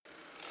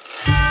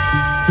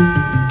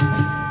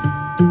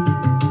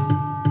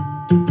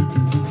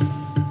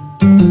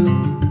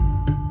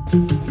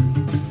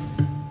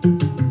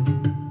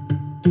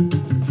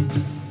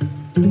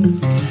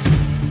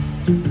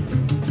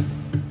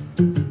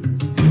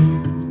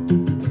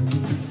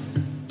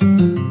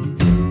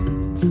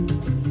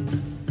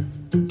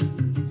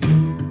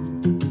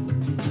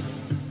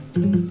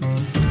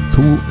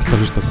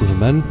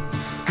menn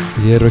og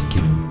ég er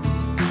Röggi.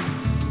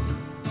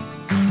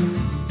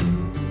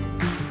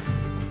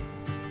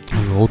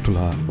 Það er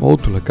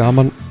ótrúlega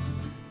gaman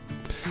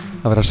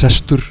að vera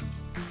sestur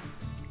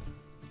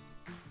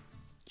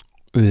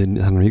við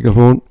þennan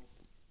mikrofón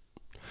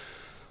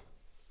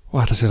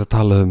og ætla sér að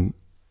tala um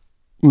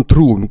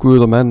trú,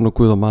 Guð og menn og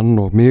Guð og mann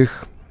og mig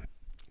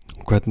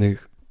og hvernig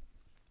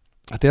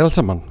þetta er allt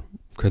saman,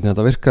 hvernig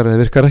þetta virkar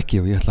eða virkar ekki.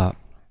 Og ég ætla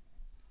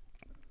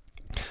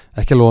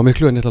ekki að lofa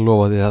miklu, en ég ætla að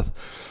lofa því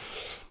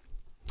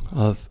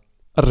að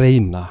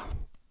reyna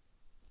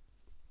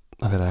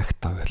að vera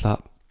ekta. Ég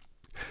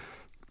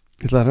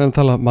ætla að reyna að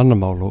tala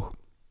mannamál og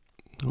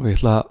ég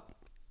ætla að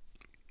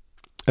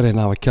reyna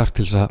að hafa kjark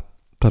til þess að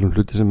tala um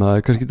hluti sem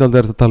er kannski ekki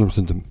aldrei að tala um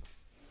stundum.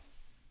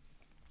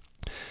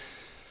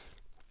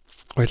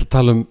 Og ég ætla að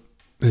tala um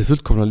við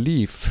fullkomna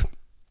líf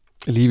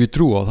í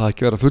trú, og það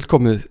ekki vera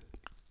fullkomið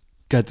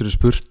gætur þú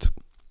spurt,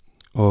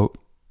 og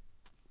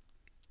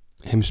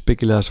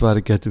heimspekilega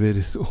svari gæti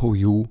verið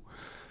jú,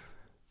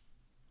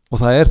 og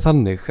það er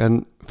þannig,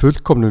 en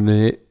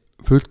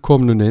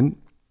fullkomnunin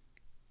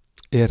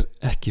er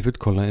ekki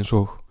fullkomna eins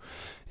og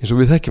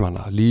við þekkjum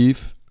hana.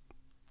 Líf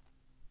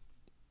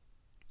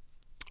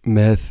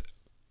með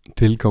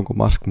tilgang og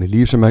markmið,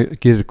 líf sem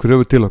gerir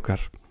kröfu til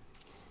okkar.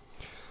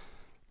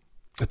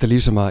 Þetta er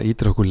líf sem að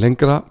ýtir okkur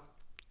lengra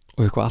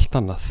og eitthvað allt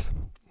annað.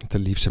 Þetta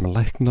er líf sem að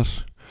læknar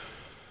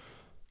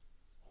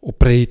og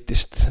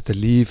breytist. Þetta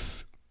er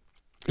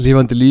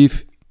lifandi líf,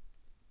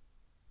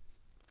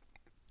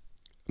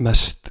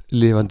 mest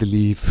lifandi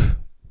líf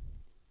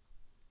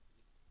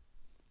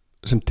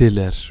sem til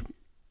er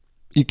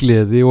í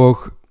gleði og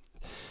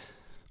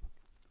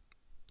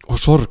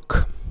sorg.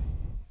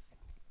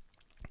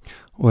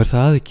 Og er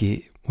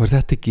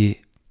þetta ekki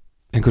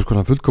einhvers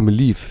konar fullkomið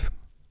líf?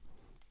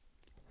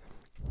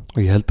 Og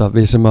ég held að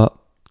við sem að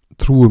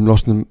trúum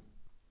losnum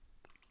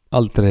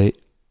aldrei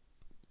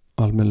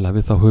almennilega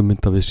við þá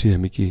hugmynd að við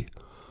séum ekki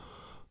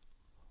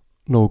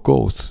nógu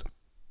góð.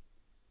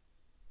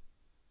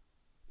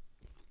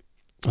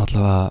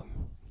 Allavega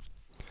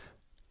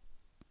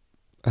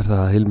er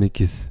það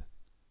heilmikið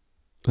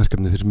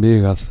verkefni fyrir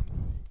mig að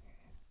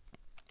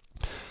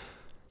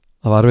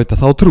varðveita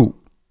þá trú,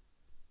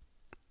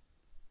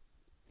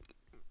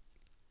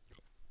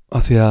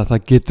 af því að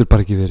það getur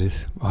bara ekki verið,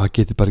 og það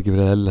getur bara ekki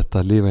verið eðlilegt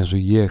að lifa eins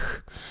og ég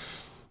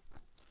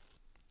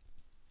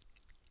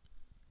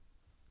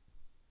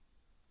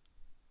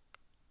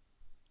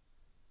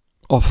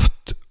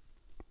oft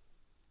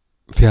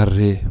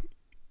fjarri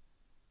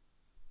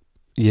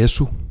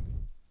Jesú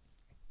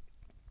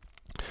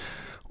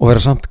og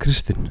vera samt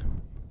kristinn,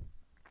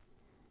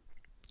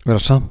 vera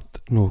samt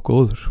nógu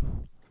góður.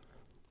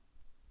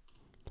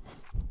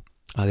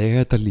 Að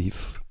eiga þetta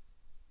líf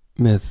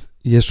með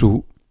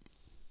Jesú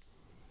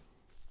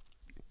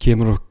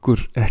kemur okkur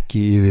ekki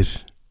yfir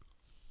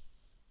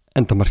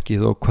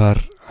endamarkið og hvar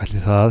ætli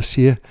það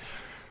sé,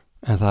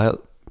 en það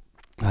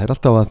er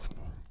alltaf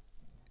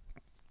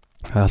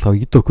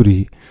að íta okkur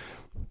í,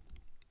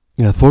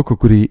 eða þoka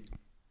okkur í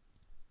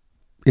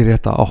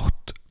rétta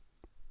átt.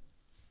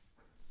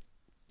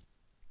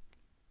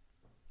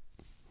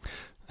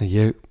 Það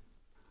er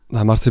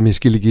margt sem ég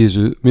skil ekki í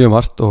þessu, mjög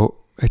margt, og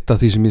eitt af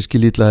því sem ég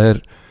skil illa er,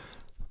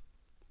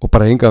 og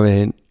bara enga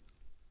veginn,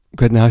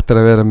 hvernig hægt er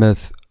að vera með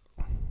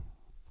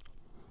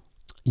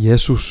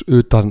Jesús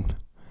utan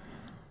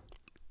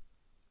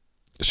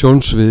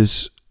sjónsviðs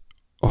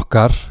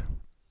okkar,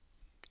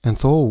 en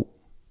þó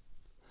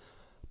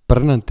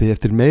brennandi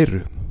eftir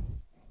meiru,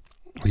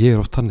 og ég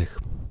er oft þannig.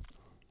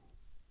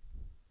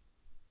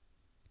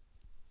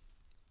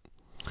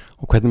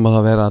 Og hvernig má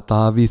það vera að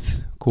Davíð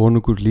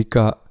konungur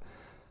líka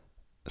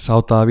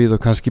sá Davíð,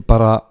 og kannski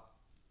bara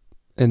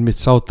einmitt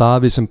sá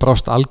Davíð sem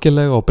brást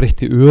algjörlega og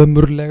breytti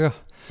ömurlega,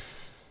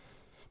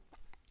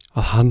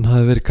 að hann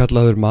hafi verið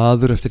kallaður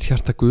maður eftir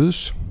hjarta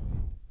Guðs.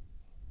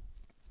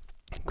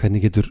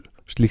 Hvernig getur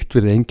slíkt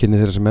verið einkenni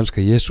þeirra sem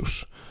elska Jesús?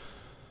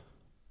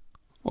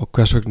 Og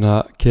hvers vegna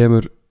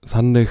kemur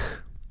þannig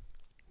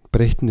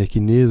breytni ekki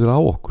niður á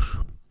okkur?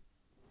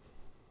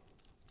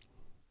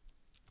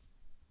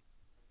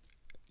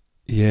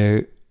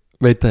 Ég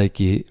veit það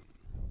ekki,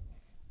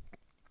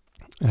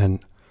 en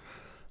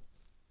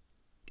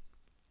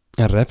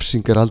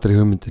refsing er aldrei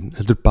hugmyndin,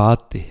 heldur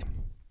bati,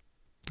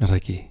 er það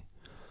ekki?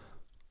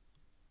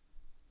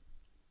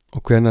 Og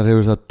hvenær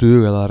hefur það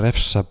dugað að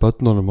refsa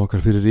börnunum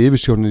okkar fyrir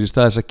yfirsjónir í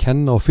staðis að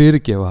kenna og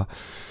fyrirgefa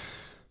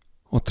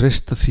og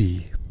treysta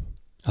því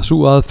að sú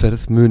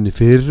aðferð muni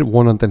fyrr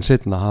vonandi en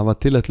seinna hafa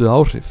tilætluð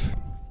áhrif?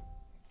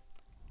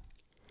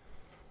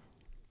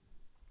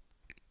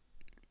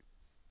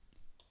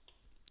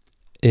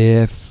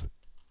 Ef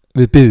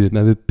við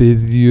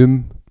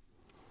biðjum,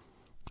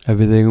 ef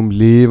við eigum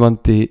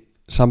lifandi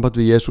samband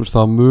við Jesús,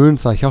 þá mun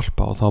það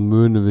hjálpa, og þá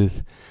munum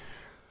við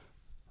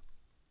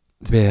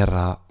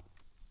vera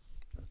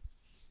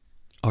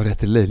á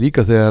réttri leið,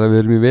 líka þegar við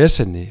erum í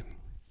vesenni,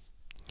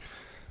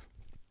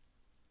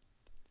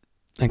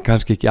 en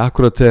kannski ekki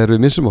akkurat þegar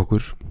við missum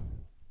okkur.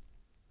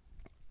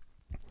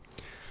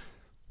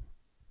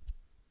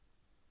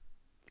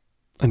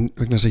 En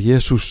vegna þess að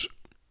Jesús,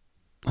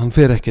 hann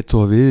fer ekkert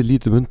og við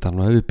lítum undan,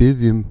 og ef við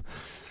byggjum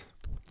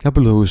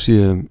jafnvel þó við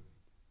séum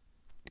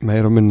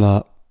meira og minna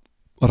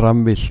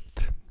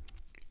ramvilt,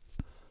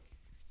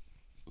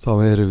 þá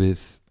erum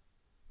við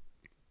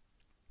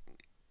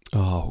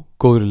á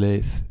góðri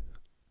leið,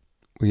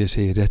 og ég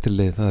segi réttri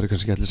leið, það er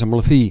kannski allir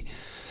sammála því.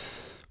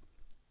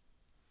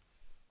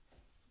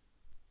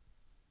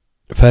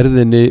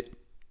 Ferðinni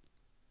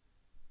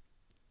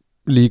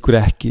líkur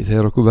ekki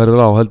þegar okkur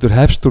verður á, heldur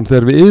hefst hún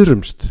þegar við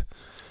iðrumst,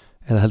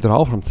 eða heldur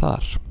áfram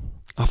þar,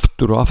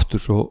 aftur og aftur,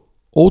 svo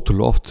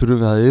ótrúlega oft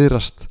þurfum við að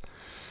iðrast,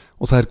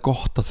 og það er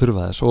gott að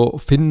þurfa þess og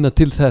finna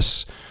til þess,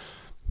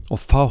 og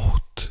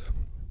fátt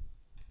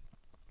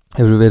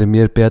hefur verið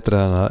mér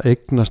betra en að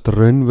eignast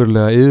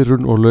raunverulega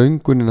iðrun og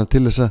löngunina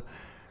til þess að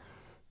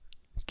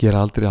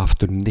gera aldrei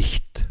aftur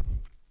neitt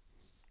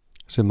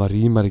sem að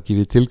rímar ekki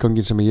við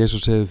tilgangin sem að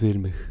Jesús segði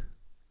fyrir mig.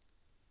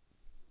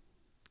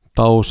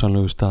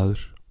 Dásamlegu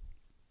staður,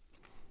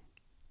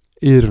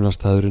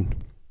 iðrunarstaðurinn,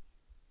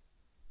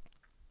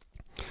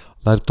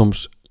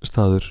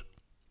 lærdómsstaður.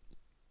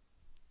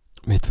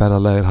 Mitt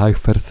ferðalag er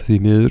hægferð því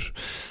miður,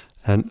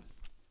 en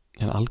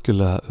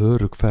algjörlega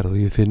örugg ferð, og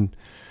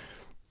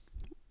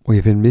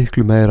ég finn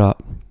miklu meira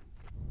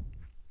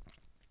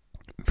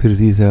fyrir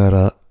því þegar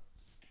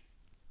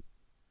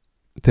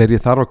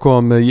ég þarf að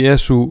koma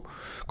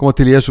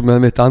til Jesú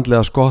með mitt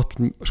andlega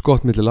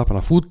skott milli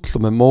lappana, fúll og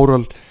með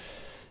móral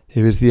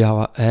yfir því að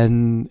hafa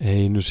enn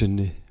einu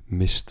sinni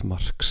mist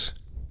marks.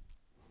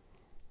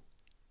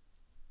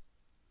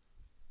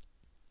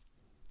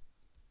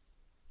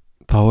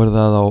 Þá er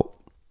það á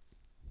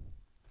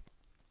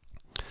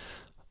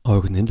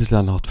einhvern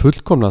yndislegan hátt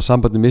fullkomna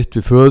sambandi mitt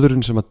við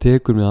föðurinn sem að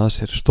tekur mig að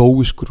sér,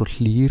 stóískur og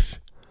hlýr,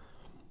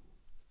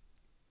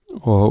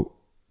 og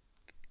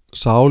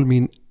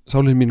sálin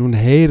mín hún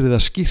heyrir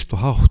það skýrt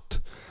og hátt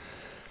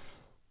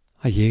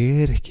að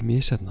ég er ekki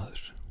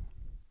misefnaður,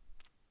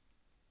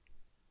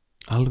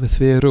 alveg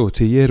þveröfugt,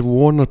 því ég er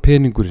vonar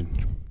peningurinn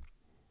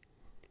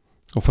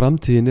og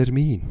framtíðin er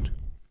mín,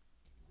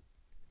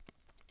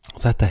 og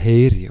þetta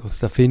heyri ég og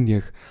þetta finn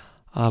ég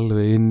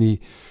alveg inn í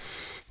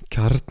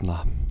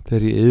kjarna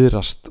þegar ég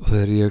iðrast og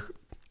þegar ég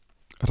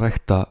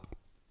rækta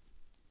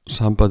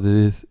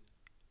sambandi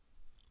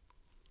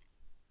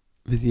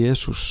við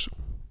Jesús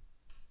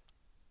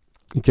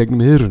í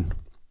gegnum iðrun.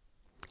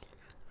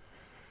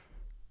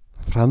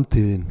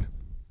 Framtíðin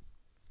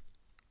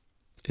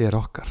er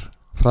okkar,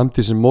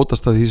 framtíð sem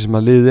mótast af því sem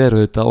að liðið er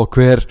þetta, og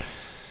hver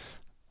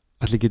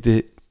allir geti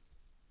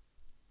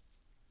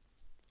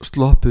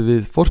sloppið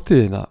við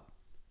fortíðina,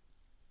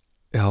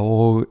 já,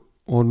 og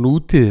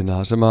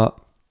nútíðina, sem að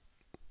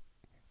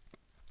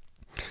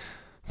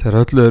þegar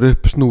öllu er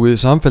uppsnúið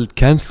samfelld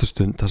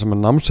kennslustund, þar sem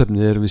að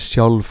námsefnið er við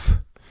sjálf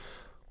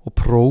og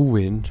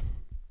prófin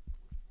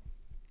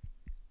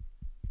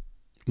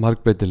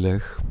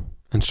margbreytileg,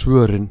 en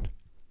svörin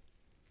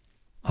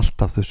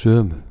alltaf þau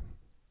sömu.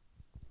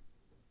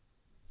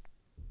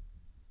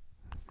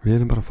 Við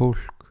erum bara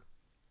fólk,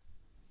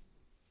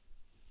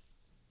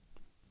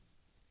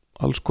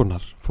 alls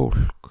konar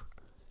fólk,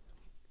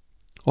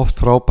 oft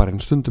frábær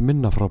en stundum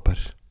minna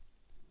frábær,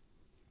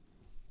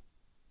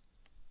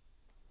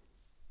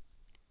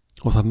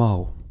 og það má,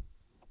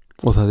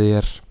 og það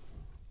er,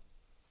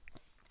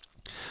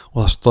 og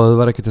það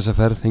stöðvar ekki þess að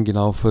ferð, engin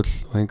áföll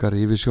og engar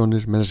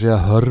yfirsjónir, menn að segja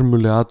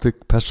hörmuleg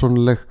atvik,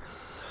 persónuleg,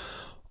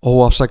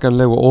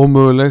 óafsakanleg og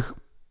ómöguleg,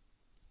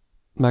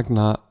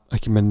 megna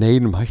ekki með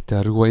neinum hætti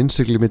að rúa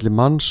innsigli milli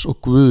manns og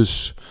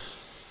Guðs,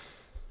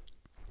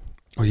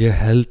 og ég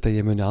held að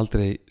ég muni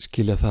aldrei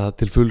skilja það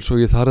til fulls, og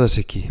ég þarf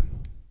þess ekki,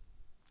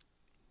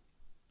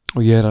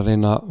 og ég er að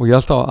reyna, og ég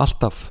er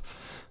alltaf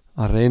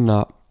að reyna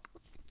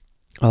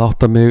að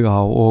átta mig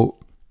á og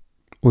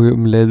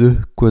leið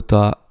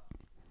uppgöta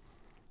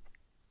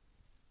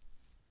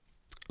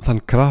þann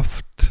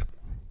kraft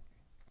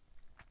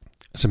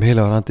sem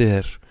heilagur andi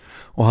er,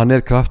 og hann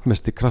er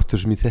kraftmesti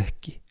kraftur sem ég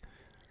þekki.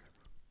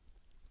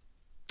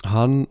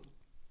 Hann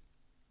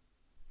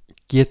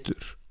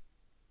getur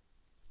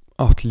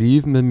átt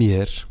líf með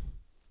mér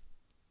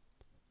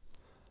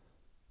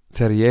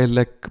þegar ég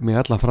legg mig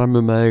allan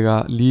fram að eiga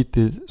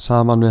lítið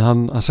saman við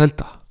hann að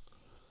selda.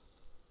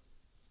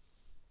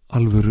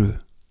 Alvöru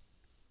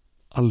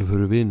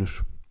vinur,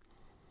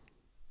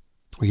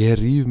 og ég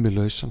ríf mig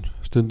lausan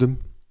stundum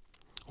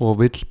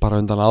og vill bara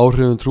undan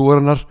áhrifum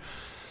trúarinnar,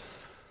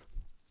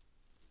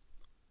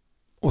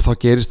 og þá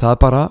gerist það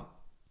bara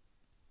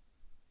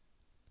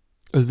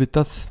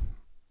auðvitað,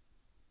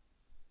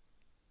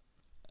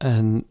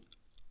 en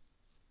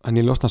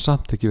ég losna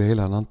samt ekki við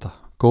heilagan anda,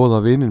 góða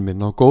vininn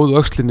minn og góðu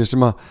öxlinni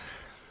sem að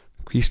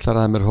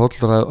hvíslar að mér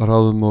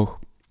hollráðum og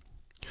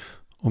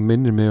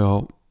minnir mig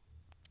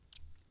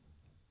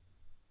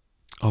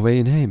á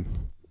veginn heim.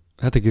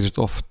 Þetta gerist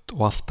oft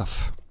og alltaf,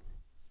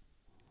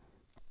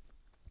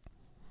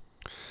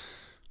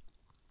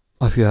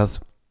 af því að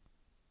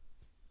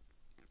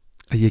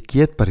ég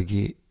get bara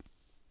ekki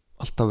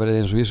alltaf verið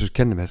eins og Jesús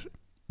kennir mér.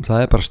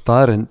 Það er bara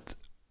staðreynd,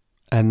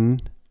 en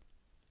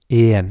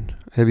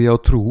ef ég á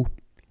trú,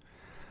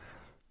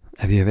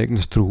 ef ég hef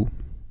eignast trú,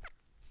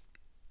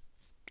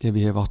 ef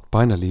ég hef átt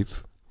bænalíf,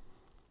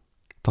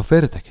 þá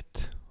fer þetta ekkert.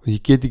 Og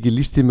ég get ekki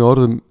lýst því með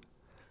orðum,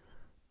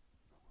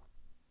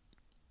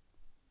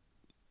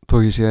 þó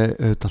ég sé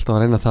alltaf að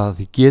reyna það,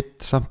 að ég get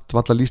samt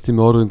valla lýst því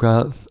með orðum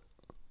hvað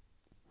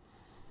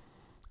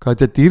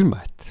þetta er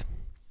dýrmætt.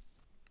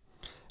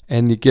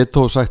 En ég get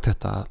þó sagt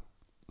þetta,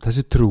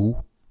 þessi trú,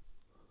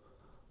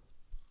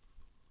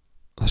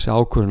 þessi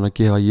ákvörðun að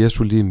gefa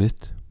Jesú líf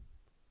mitt,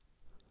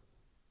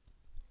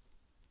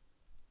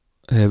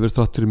 hefur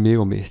þrátt fyrir mig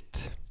og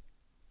mitt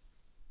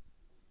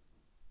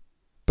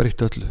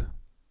breytt öllu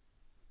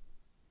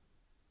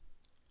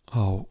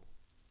á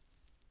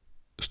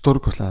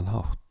stórkostlegan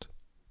hátt,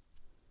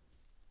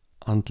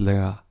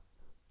 andlega,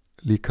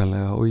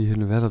 líkamlega og í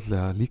hinu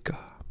veraldlega líka.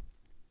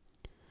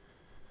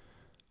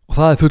 Og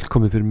það er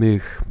fullkomið fyrir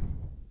mig,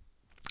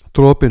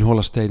 dropinn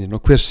hola steinin,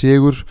 og hver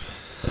sigur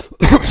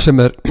sem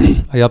er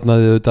að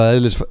jafnaði auðvitað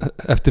eðlis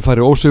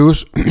eftirfæri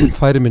ósigus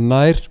færi mér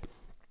nær,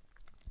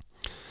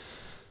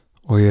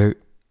 og ég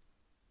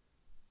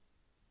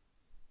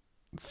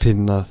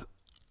finn að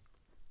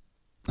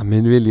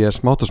minn vilji er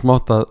smátt og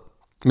smátt að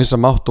missa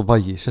mátt og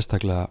vægi,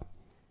 sérstaklega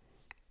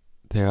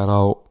þegar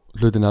á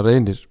hlutina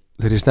reynir,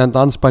 þegar ég stend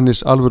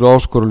andspænis alvöru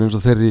áskorun eins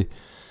og þeirri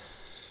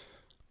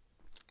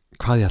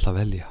hvað ég ætla að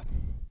velja,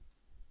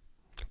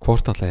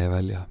 hvort ætla ég að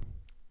velja,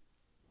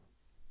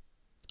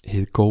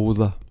 hið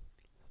góða,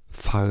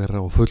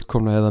 fagra og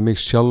fullkomna eða mig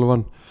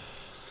sjálfan.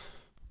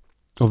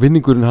 Og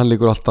vinningurinn hann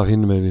liggur alltaf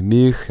hinum með við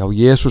mig, já,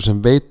 Jesús sem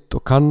veit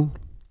og kann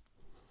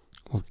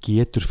og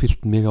getur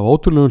fyllt mig af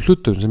ótrúlegum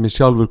hlutum sem ég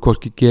sjálfur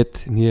hvorki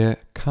get né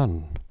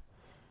kann.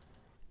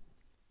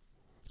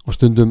 Og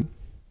stundum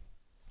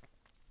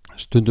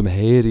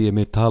heyri ég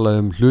mig tala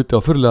hluti á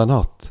furðulegan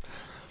hátt,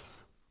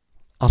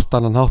 allt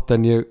annan hátt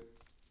en ég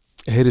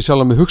heyri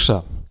sjálf mig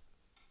hugsa.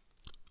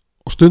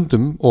 Og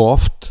stundum og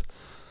oft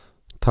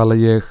tala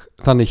ég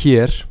þannig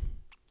hér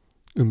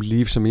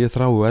líf sem ég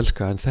þrái og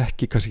elska, en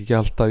þekki kannski ekki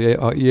alltaf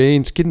í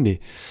eigin skinni,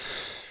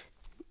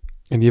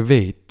 en ég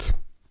veit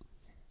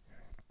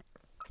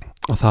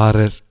að þar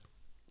er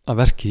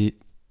að verki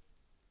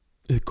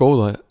hið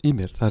góða í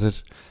mér, þar er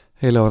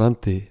heilagur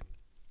andi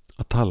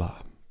að tala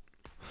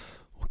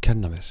og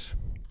kenna mér.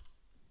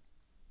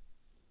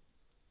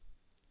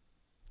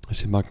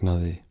 Þessi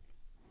magnaði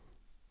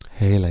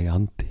heilagi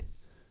andi,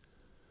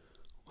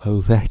 og ef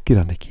þú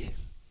þekkir hann ekki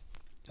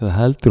eða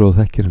heldur og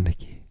þekkir hann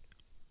ekki,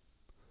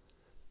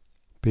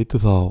 bitu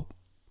þá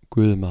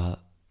Guðum að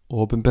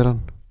opinbera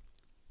hann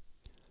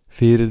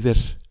fyrir þér,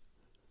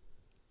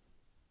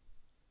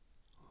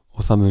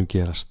 og það mun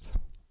gerast.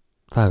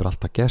 Það hefur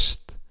alltaf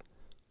gerst,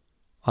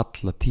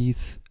 alla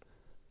tíð,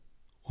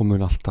 og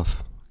mun alltaf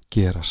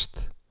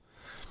gerast.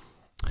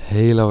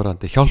 Heilagur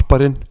andi,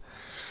 hjálparinn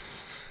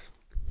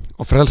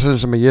og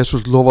frelsarinn sem að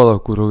Jesús lofaði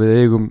okkur, og við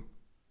eigum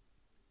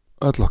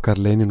öll okkar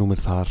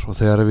leyninúmer þar,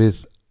 og þegar við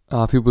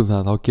afhjúpum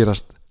það, þá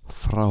gerast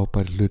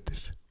frábæri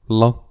hlutir,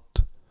 langt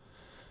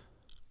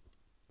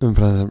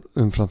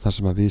umfram það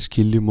sem að við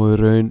skiljum og í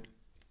raun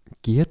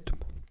getum.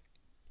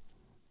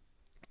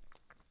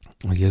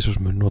 Og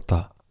Jesús mun nota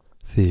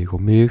þig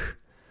og mig,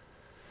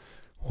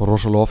 og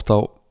rosalega oft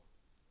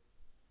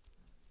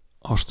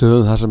á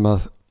stöðum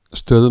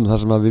þar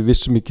sem að við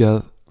vissum ekki að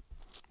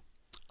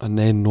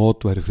nein not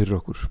væri fyrir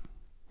okkur.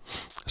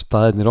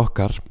 Staðirnir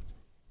okkar,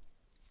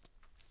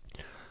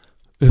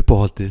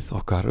 uppáhaldið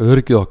okkar,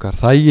 öryggið okkar,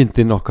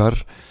 þægindin okkar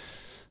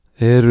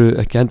eru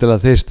ekki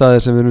endilega þeir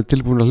staðir sem við erum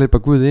tilbúin að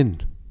hleypa Guð inn.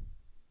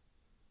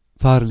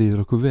 Þar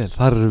líður okkur vel,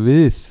 þar eru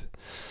við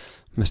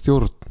með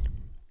stjórn.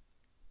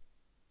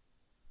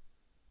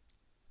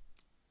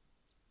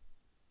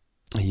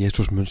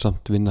 Jesús mun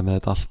samt vinna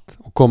með þetta allt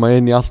og koma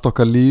inn í allt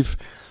okkar líf,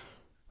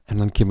 en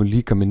hann kemur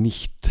líka með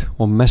nýtt,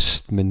 og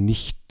mest með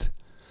nýtt.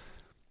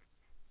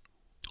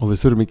 Og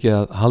við þurfum ekki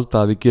að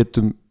halda að við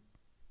getum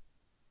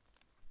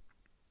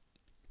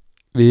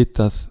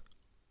vitað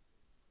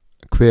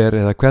hver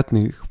eða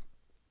hvernig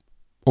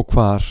og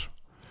hvar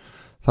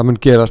það mun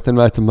gerast, en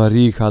við ættum að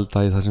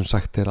ríkhalda í það sem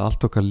sagt er,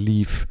 allt okkar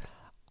líf,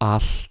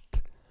 allt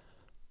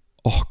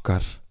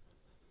okkar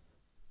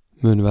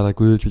mun verða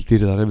Guði til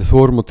dýrðar ef við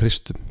þorum og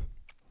treystum.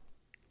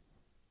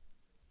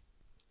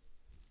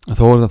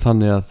 Þó er það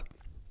þannig að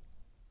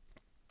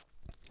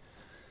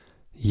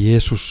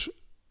Jesús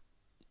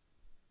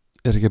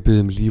er ekki að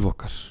biðja líf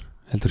okkar,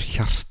 heldur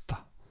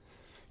hjarta,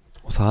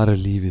 og það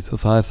er lífið,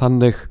 og það er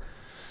þannig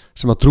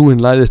sem að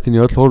trúin læðist inn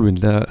í öll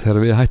hólfin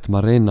þegar við hættum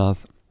að reyna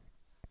að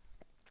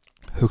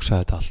hugsa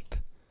þetta allt.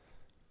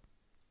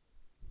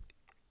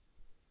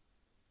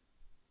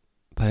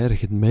 Það er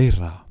ekkert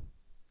meira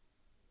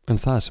en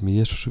það sem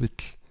Jesús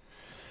vill.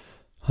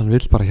 Hann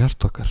vill bara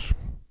hjarta okkar,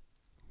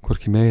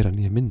 hvorki meira en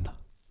ég minna.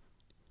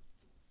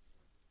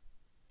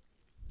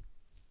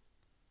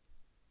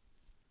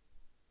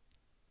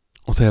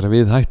 Og þegar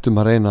við hættum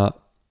að reyna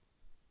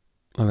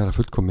að vera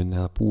fullkomin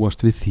eða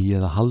búast við því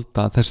eða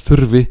halda þess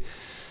þurfi,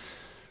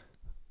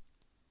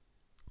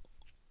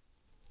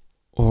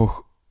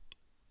 og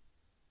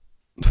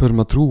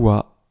förum að trúa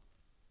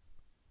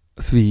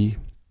því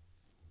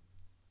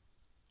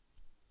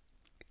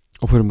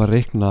og förum að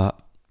reikna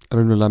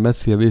raunverulega með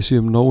því að við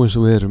séum nóg eins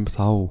og við erum,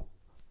 þá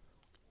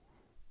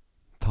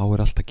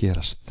er allt að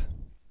gerast.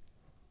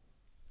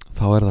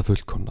 Þá er það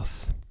fullkomnað.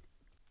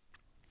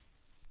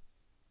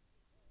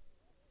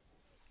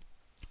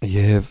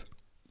 Ég hef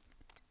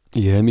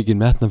mikið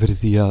metnað fyrir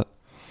því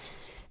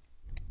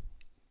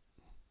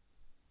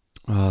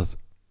að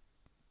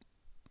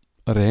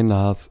reyna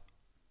að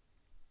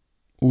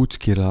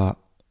útskýra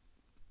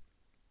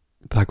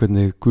það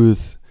hvernig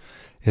Guð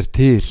er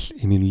til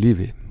í mínu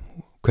lífi,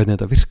 hvernig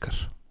þetta virkar.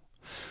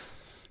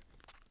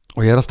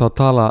 Og ég er alltaf að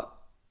tala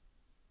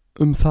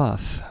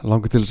það,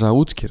 langar til þess að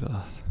útskýra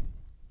það.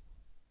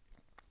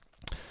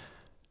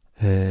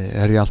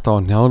 Er ég alltaf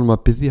á hnjánum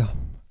að biðja?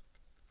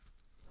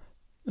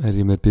 Er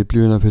ég með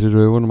biblíuna fyrir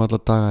augunum alla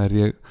daga? Er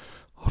ég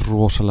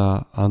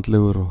rosalega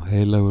andlegur og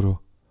heilagur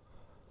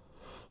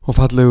og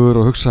fallegur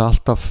og hugsa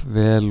alltaf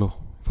vel og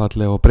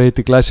fallega og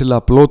breyti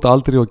glæsilega, blóta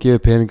aldrei og gefi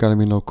peningana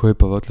mína og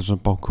kaupa af öllu sem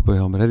bankupa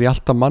hjá mér? Er ég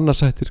alltaf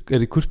mannarsættur?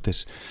 Er ég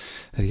kurteis?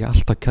 Er ég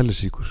alltaf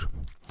kærleysríkur?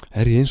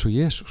 Er ég eins og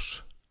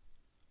Jesús?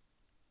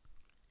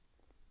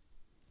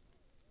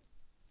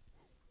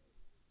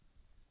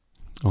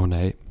 Ó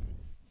nei,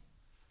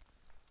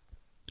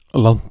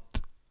 langt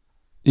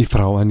í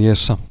frá, en ég er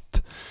samt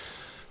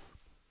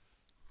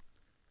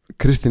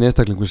kristinn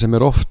einstaklingur sem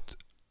er oft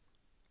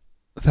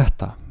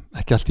þetta,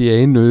 ekki allt í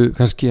einu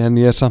kannski,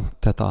 en ég er samt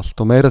þetta allt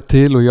og meira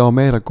til og já,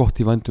 meira gott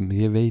í vændum,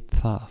 ég veit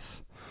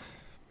það.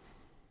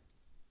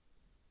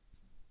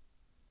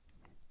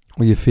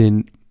 Og ég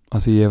finn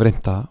að því ég hef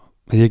reynda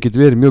að ég get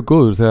verið mjög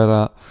góður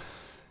þegar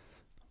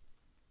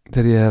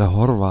ég er að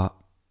horfa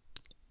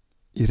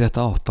í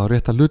rétta átt á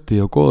rétta hluti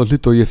og góða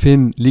hluti, og ég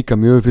finn líka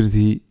mjög fyrir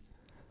því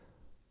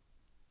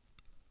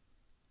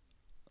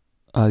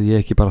að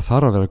ég ekki bara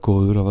þarf að vera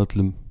góður af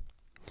öllum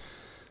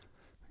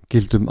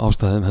gildum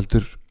ástæðum,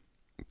 heldur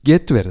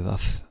getur verið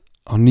það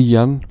á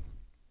nýjan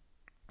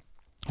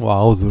og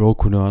áður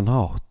ókunnugan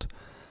hátt.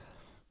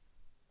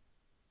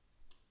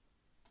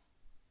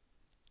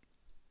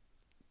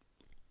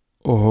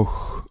 Og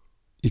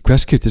í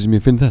hvers skipti sem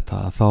ég finn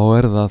þetta, þá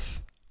er það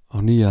á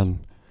nýjan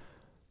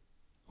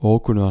og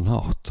ókunnugan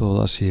hátt,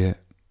 og það sé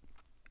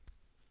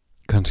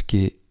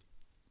kannski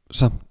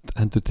samt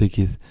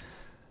endurtekið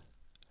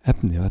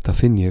efni, og þetta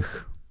finn ég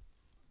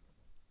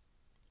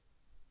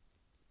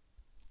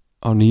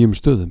á nýjum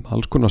stöðum,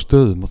 alls konar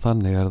stöðum, og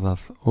þannig er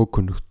það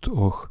ókunnugt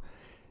og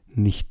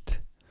nýtt.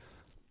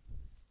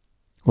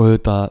 Og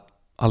auðvitað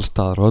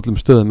allstaðar og öllum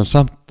stöðum, en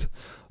samt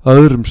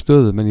öðrum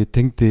stöðum en ég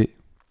tengdi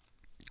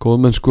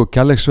góðmennsku og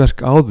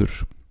kærleiksverk áður.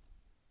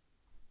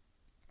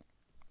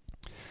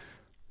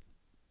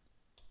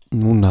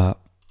 Núna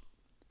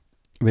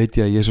veit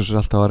ég að Jesús er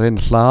alltaf að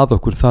reyna að hlaða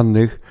okkur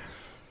þannig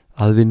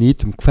að við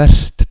nýtum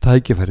hvert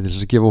tækifæri til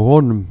þess að gefa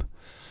honum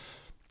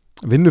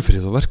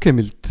vinnufrið og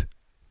verkheimild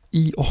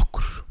í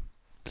okkur,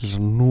 til þess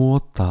að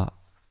nota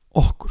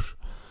okkur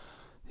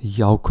í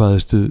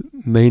jákvæðustu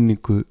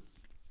meiningu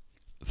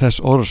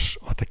þess orðs.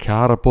 Og þetta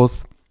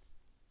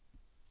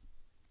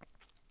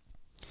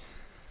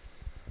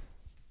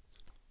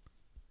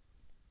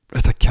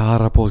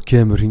kjaraboð,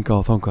 kemur hingað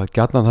og þangað,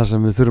 gjarnan það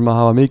sem við þurfum að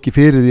hafa mikið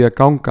fyrir því að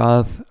ganga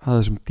að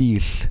þessum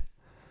díl.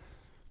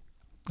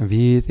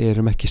 Við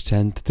erum ekki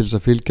send til þess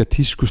að fylgja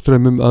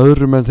tískustraumum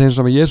öðrum en þeim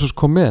sem Jesús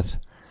kom með,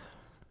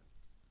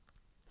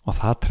 og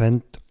það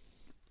trend,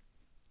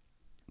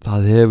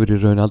 það hefur í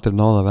raun aldrei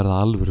náð að verða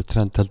alvöru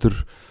trend, heldur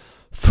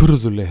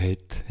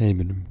furðulegheit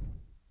heiminum.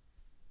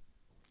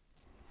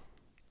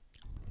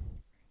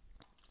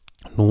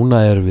 Núna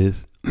er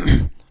við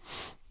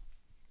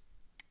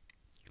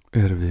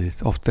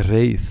oft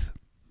reið,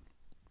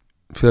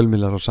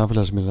 fjölmiðlar og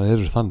samfélagsmiðlar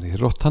eru þannig, þeir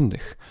eru oft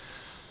þannig.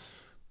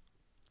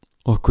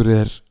 Okkur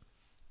er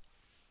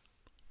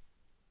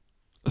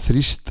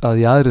þrýst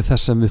að jaðri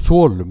þess sem við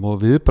þolum,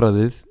 og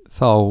viðbragðið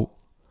þá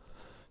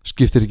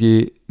skiptir ekki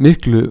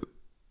miklu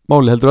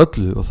máli, heldur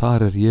öllu, og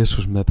þar er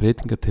Jesús með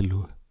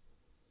breytingatillögu.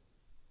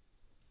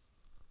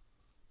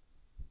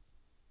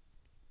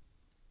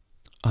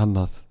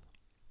 Annað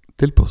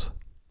tilboð.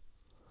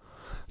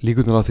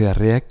 Líkurnar á því að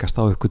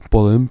rekast á einhvern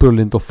bóða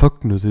umbrjóðlind og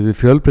fögnuð við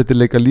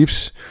fjölbreytileika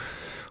lífs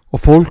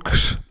og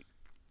fólks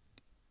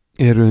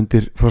eru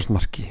undir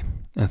frostmarki.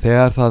 En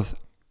þegar það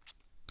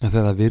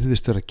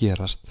virðist vera að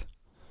gerast,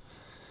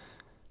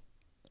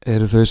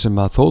 eru þau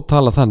sem að þó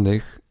tala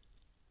þannig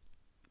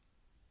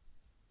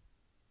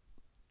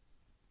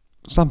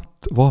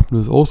samt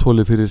vopnuð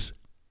óþoli fyrir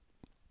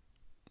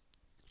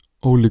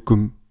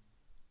ólíkum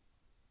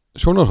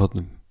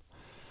sjónarhornum,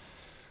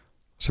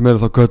 sem eru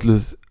þá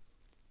kölluð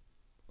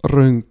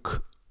röng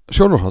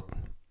sjónarhorn.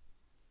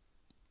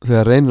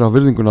 Þegar reynir á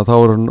virðinguna, þá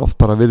er hann oft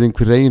bara virðing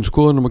fyrir eigin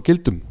skoðunum og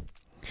gildum.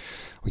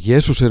 Og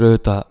Jesús er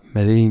auðvitað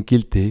með eigin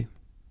gildi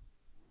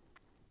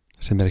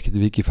sem er ekkert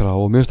vikið frá,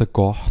 og mér finnst það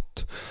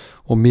gott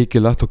og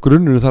mikilvægt, og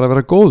grunnurinn þarf að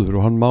vera góður,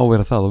 og hann má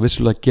vera það, og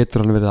vissulega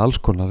getur hann verið alls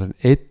konar, en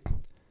einn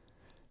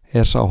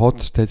er sá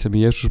hornsteinn sem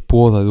Jesús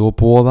boðaði og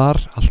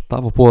boðar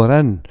alltaf og boðar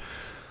enn,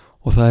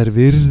 og það er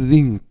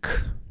virðing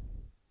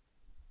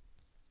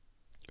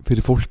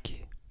fyrir fólki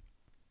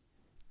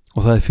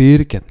og það er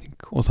fyrirgefning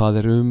og það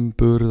er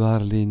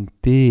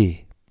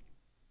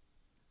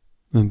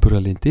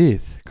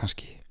umburðarlindið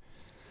kannski.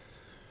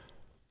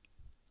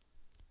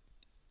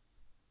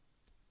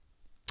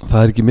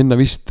 Það er ekki minna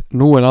víst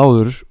nú en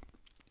áður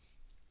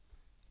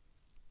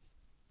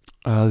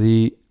að í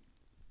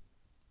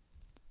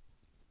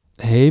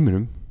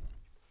heiminum,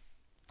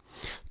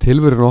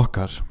 tilverun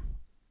okkar,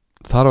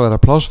 þarf að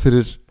vera pláss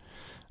fyrir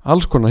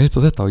alls konar hitt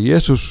og þetta, og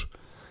Jesús,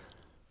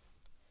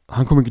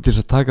 hann kom ekki til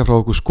þess að taka frá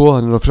okkur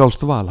skoðanir og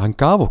frjálst val, hann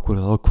gaf okkur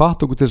það og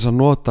hvatti okkur til þess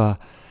að nota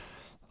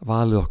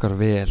valið okkar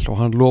vel, og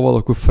hann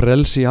lofaði okkur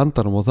frelsi í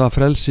andanum, og það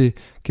frelsi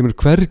kemur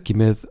hvergi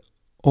með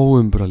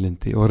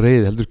óumburðarlyndi og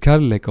reiði, heldur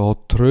kærleika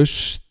og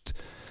traust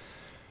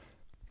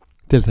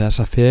til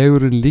þess að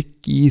fegurinn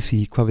liggi í því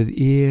hvað við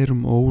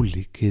erum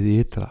ólík hið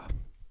ytra,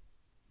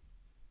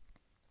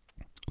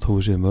 þó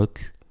við séum öll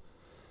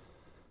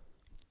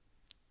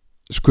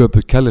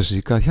sköpuð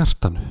kærleiksrík að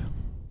hjartanu.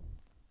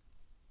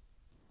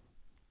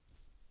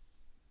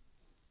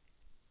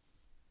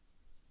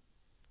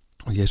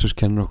 Og Jesús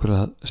kennir okkur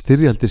að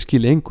styrjaldir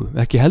skil engu,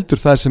 ekki heldur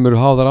þær sem eru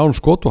háðar án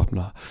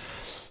skotvopna,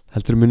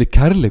 heldur muni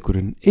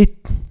kærleikurinn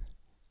einn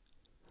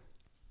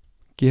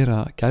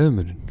gera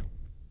gæfumuninn.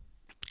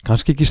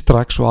 Kannski ekki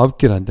strax og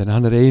afgerandi, en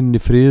hann er eini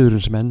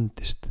friðurinn sem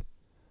endist.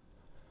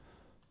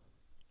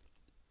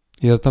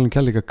 Ég er að tala um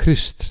kærleika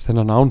Krists,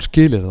 þennan án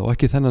skilir það, og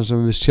ekki þennan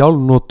sem við sjálf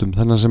notum,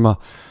 þennan sem að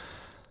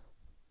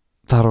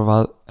þarf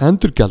að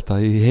endurgjalda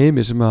í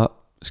heimi sem að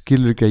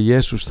skilur ekki að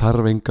Jesús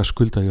þarf enga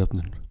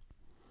skuldajöfnun.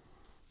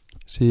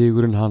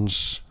 Sigurinn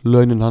hans,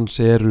 launin hans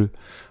eru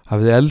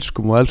að við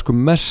elskum og elskum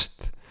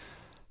mest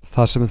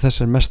þar sem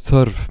þess er mest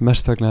þörf,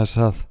 mest vegna þess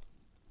að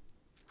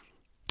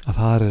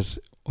það er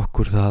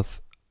okkur það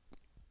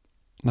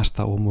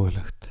næsta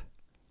ómögulegt.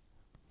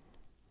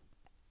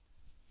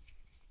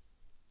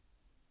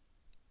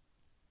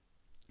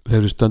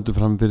 Þegar við stöndum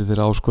fram fyrir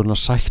þeirra áskorun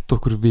að sætta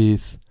okkur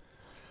við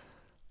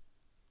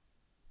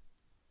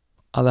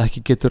að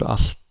ekki getur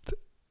allt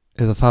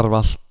eða þarf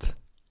allt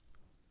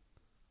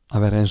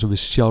að vera eins og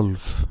við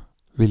sjálf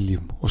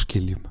viljum og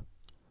skiljum.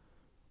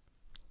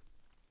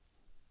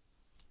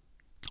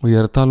 Og ég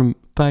er að tala um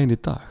daginn í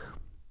dag.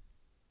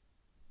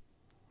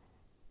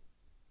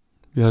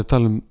 Ég er að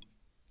tala um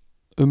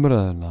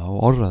umræðuna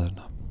og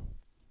orðræðuna.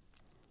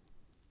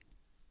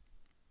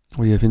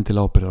 Og ég finn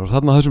til ábyrgðar. Og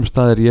þarna á þessum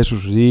stað er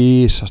Jesús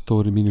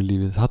risastóri í mínu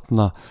lífi.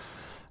 Þarna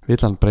vill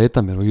hann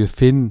breyta mér og ég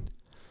finn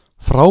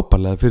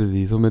frábærlega fyrir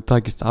því, þó mér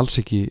takist alls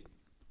ekki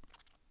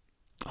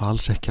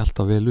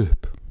alltaf vel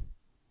upp.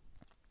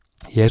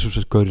 Jesús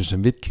er gaurinn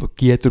sem vill og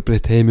getur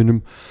breytt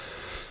heiminum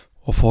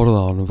og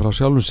forða honum frá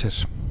sjálfum sér.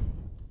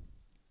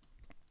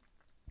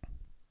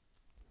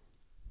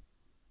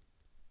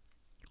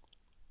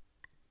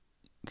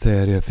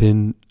 Þegar ég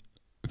finn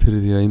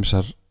fyrir því að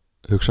ýmsar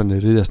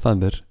hugsanir ryðjast að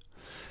mér,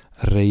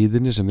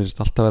 reiðinni sem virðist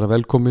alltaf vera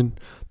velkomin,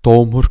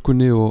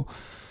 dómhörkunni og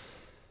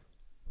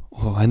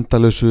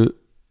endalausu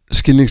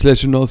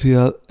skilningsleysinu á því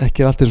að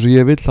ekki er allt eins og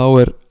ég vil, þá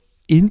er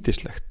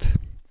yndislegt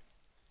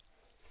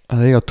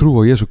að eiga trú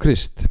á Jesú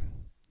Krist.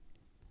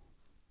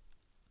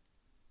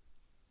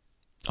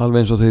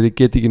 Alveg eins og þegar ég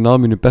get ekki náð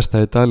mínu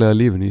besta í daglega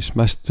lífinu, í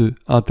smestu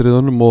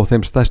atriðunum og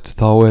þeim stærstu,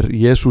 þá er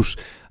Jesús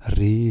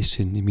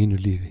risinn í mínu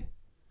lífi.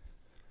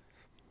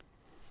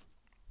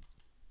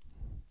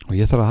 Og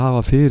ég þarf að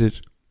hafa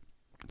fyrir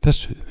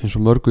þessu eins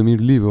og mörgu í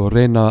mínu lífi og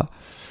reyna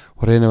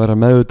að vera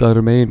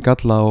meðvitaður eigin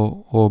galla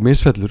og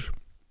misfellur.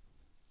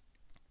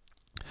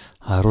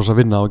 Það er rosa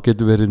vinna og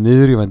getur verið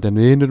niðurrífandi,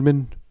 en vinur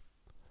minn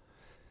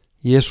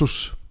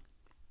Jesús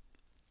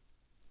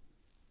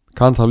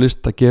kann þá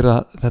list að gera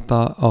þetta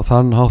á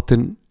þann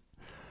háttin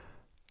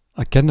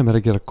að kenna mér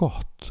að gera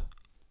gott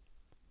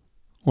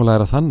og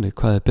læra þannig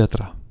hvað er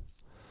betra.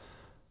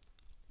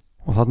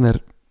 Og þannig er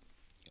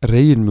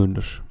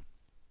reginmunur,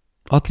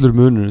 allur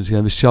munurinn, því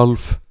að við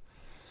sjálf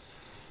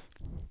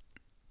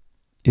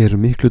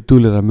erum miklu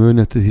duglegir að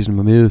muna eftir því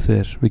sem að miður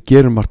fer. Við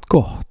gerum margt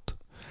gott,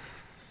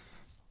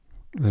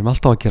 við erum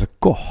alltaf að gera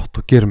gott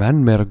og gerum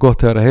enn meira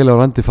gott þegar að heila á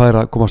randi fær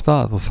að koma af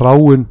stað, og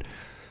þráin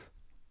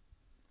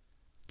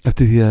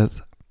eftir því að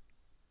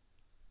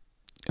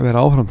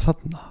vera áfram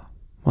þarna,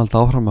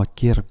 alltaf áfram að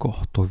gera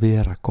gott og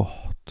vera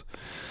gott,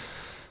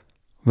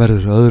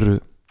 verður öðru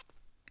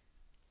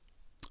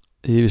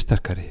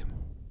yfirsterkari.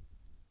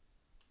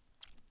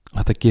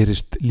 Þetta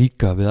gerist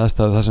líka við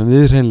aðstæðu þar sem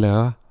við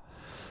hreinlega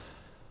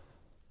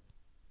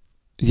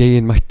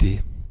eigin mætti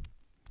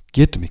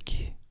getum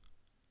ekki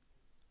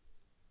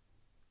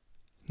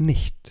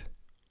neitt.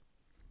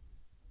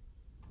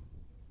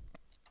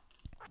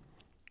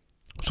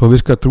 Svo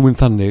virkar trúin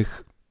þannig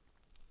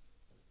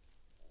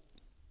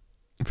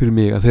fyrir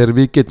mig að þegar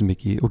við getum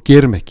ekki og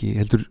gerum ekki,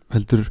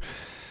 heldur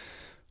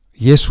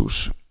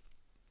Jesús,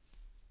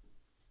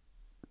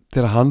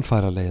 þegar hann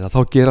fær að leiða,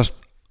 þá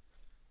gerast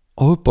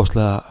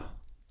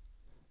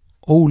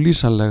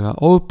ólýsanlega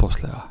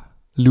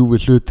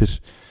ljúfir hlutir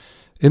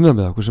innan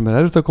með okkur sem er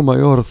erfitt að koma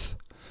í orð,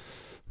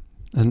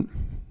 en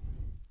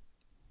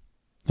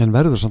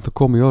verður samt að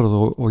koma í orð,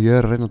 og ég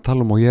er að reyna að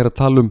tala um, og ég er að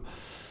tala um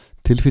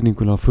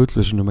tilfinninguna á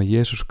fullvissunum að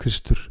Jesús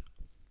Kristur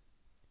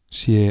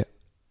sé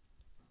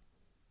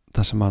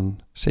það sem hann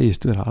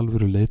segist vera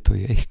alvöru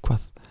leiðtogi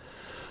eitthvað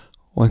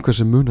og einhver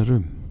sem munar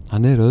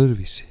hann er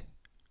öðruvísi.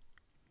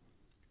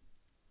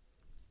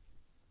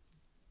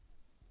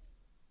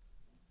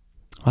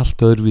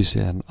 Allt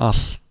öðruvísi en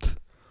allt,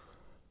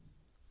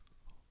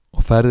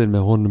 og ferðin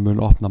með honum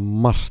mun opna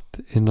margt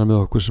innan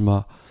með okkur sem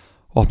að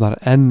opnar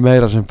enn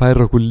meira, sem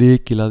færir okkur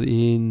lykil að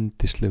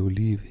yndislegu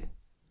lífi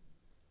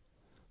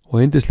og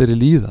yndislegri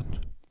líðan.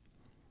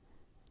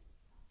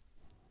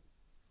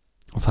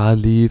 Og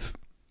það líf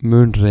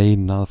mun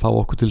reyna að fá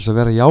okkur til þess að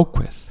vera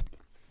jákvæð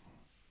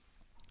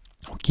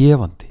og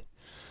gefandi,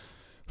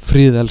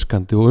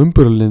 friðelskandi og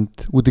umburðarlynd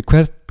út í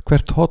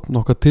hvert horn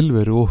okkar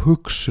tilveru og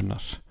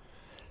hugsunar,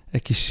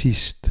 ekki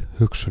síst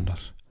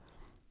hugsunar.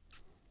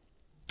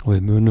 Og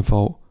við munum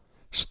fá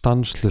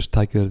stanslaust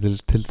tækifæri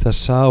til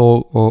þessa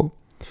og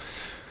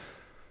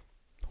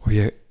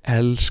ég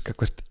elska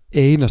hvert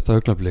einasta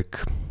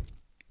augnablik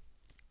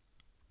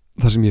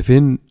þar sem ég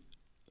finn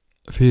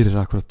fyrir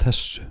akkurat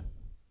þessu,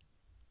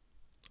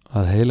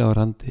 að heilagur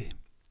andi,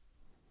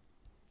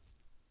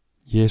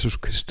 Jesús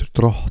Kristur,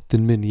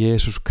 drottinn minn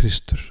Jesús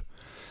Kristur,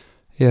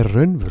 er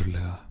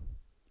raunverulega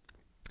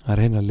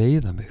að reyna að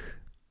leiða mig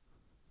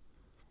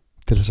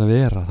til þess að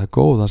vera það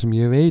góða sem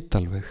ég veit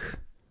alveg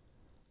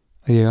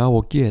að ég á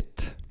og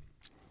get.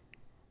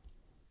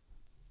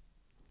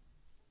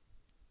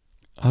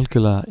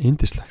 Algjörlega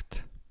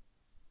yndislegt,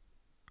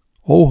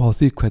 óháð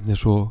því hvernig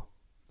svo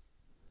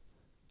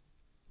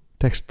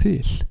tekst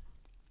til.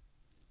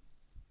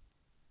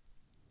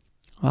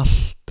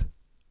 Allt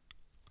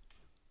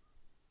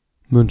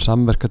mun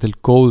samverka til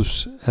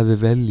góðs ef við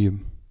veljum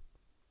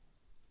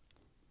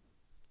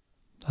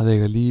að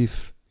eiga líf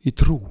í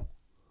trú.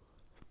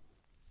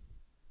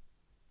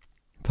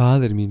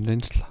 Það er mín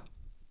reynsla.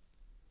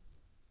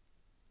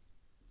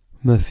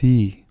 Með því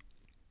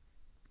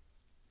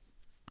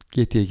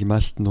get ég ekki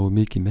mælt nógu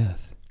mikið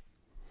með.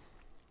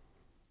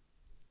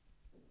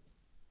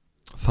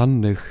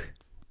 Þannig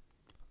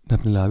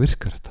nefnilega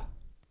virkar þetta.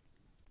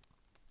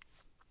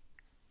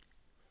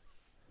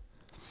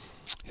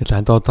 Ég ætla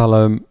enda á að tala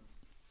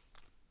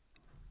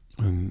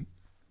um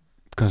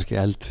kannski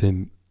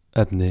eldfim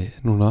efni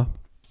núna.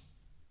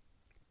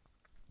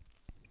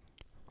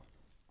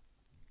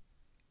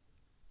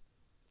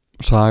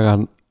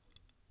 Sagan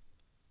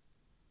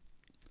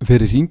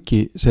fyrir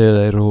hringi, segja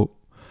þeir,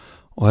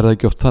 og er það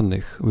ekki oft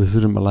þannig. Við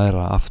þurfum að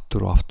læra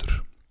aftur og aftur.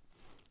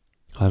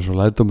 Það er svo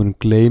lærdómurinn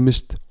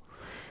gleymist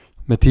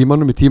með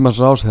tímanum, í tímans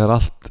rás, þegar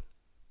allt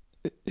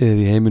er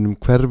í heiminum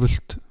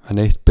hverfult,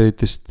 en eitt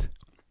breytist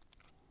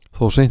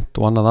þó seint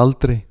og annað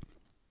aldrei.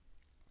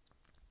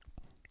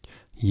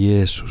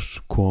 Jesús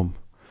kom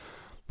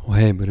og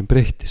heimurinn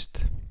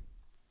breytist.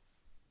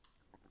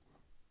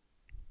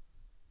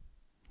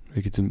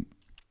 Við getum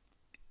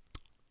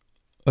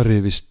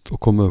rifist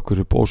og komið okkur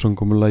upp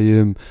ósamkomulagi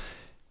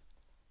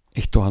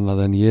eitt og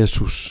annað, en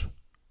Jesús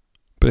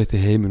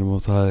breyti heiminum,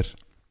 og það er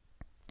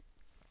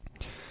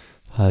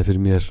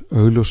fyrir mér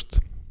augljóst.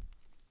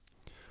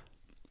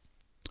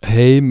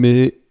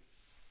 Heimi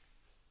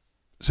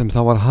sem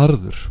það var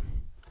harður,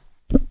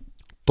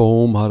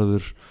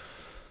 dómharður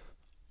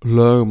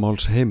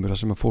lögmálsheimur,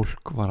 sem að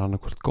fólk var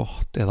annarkvort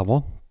gott eða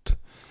vont.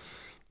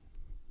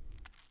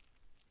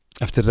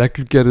 Eftir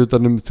reglugerð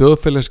utan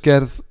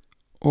þjóðfélagsgerð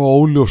og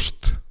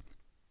óljóst.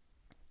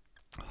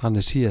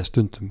 Þannig séð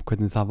stundum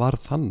hvernig það var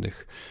þannig,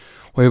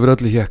 og yfir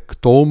öllu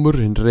hékk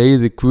dómur, hinn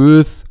reiði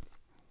Guð,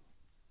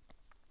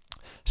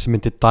 sem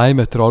myndi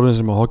dæmi eftir orðin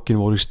sem að hoggin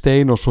voru í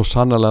stein, og svo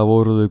sannarlega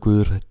voru þau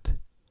Guðrætt.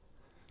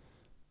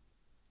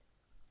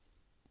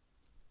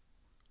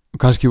 Og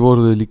kannski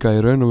voru þau líka í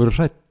raun og veru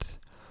hrætt,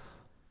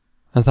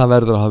 en það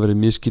verður að hafa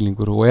verið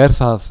misskilningur, og er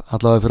það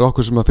allavega fyrir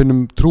okkur sem að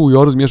finnum trú í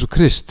orðum Jesú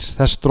Krists,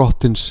 þess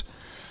drottins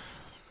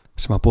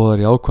sem að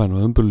boðar í ákvæðinu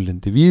og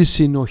umburðarlyndi,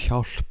 víðsýni og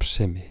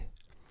hjálpsemi,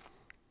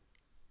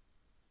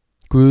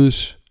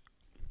 Guðs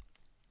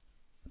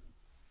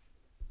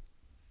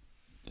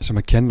sem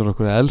að kennur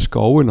okkur að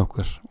elska óvin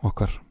okkar,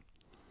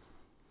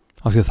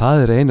 af því að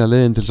það er eina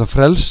leiðin til þess að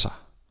frelsa,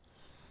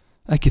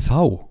 ekki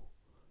þá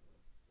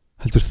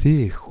heldur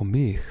þig og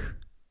mig.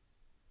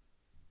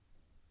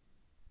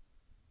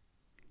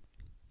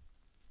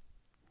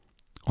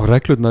 Og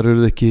reglurnar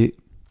eru ekki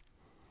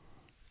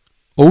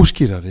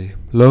óskýrari,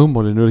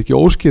 lögmálin eru ekki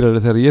óskýrari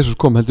þegar Jesús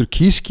kom, heldur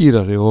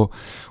kýrskýrari, og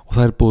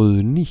það er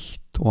búið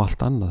nýtt og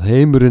allt annað.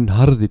 Heimurinn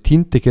harði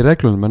týndi ekki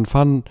reglunum, en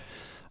fann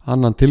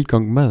annan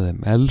tilgang með þeim.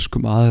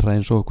 Elskum aðra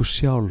eins og okkur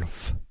sjálf.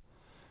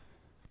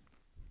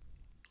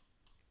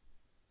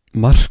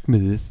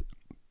 Markmiðið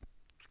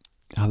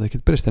hafði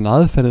ekkert breyst, en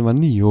aðferðin var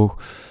ný,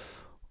 og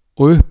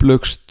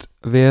upplögst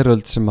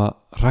veröld sem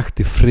að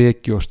rakti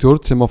freki og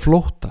stjórn sem að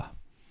flóta.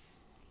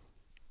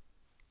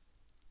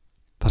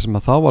 Það sem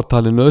að þá var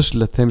talið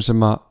nauðsynlegt þeim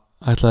sem að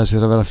ætlaði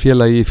sér að vera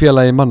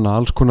félagi manna,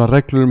 alls konar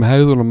reglur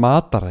hegðun og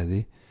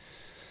mataræði,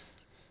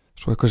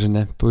 svo eitthvað sem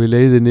nefnt, og í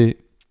leiðinni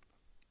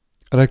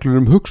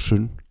reglur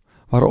hugsun,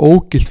 var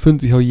ógilt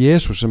fundið hjá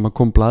Jesú sem að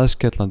kom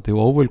blaðskellandi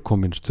og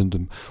óvelkominn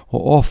stundum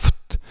og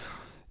oft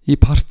í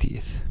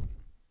partíið.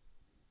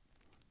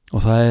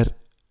 Og það er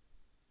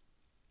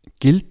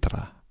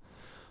gildra,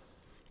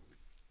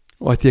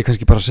 og ætti ég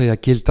kannski bara að segja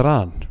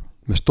gildran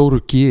með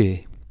stóru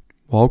G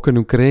og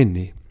ákveðnum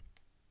greini,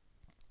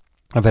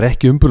 að vera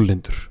ekki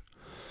umburðarlyndur,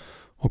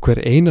 og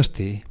hver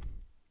einasti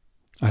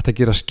ætti að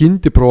gera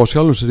skyndipróf á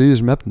sjálfum sér í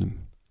þessum efnum.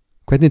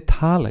 Hvernig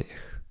tala ég?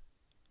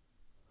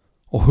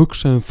 Og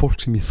hugsa fólk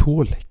sem ég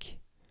þoli ekki.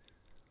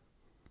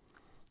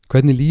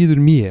 Hvernig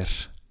líður mér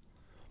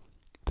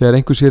þegar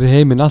einhver sér í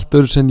heiminn allt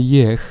öðru sem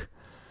ég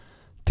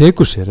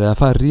tekur sér eða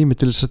fær rými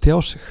til þess að tjá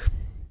sig?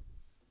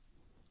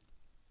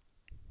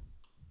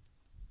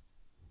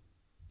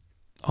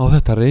 Á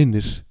þetta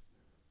reynir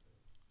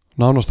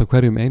nánast á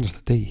hverjum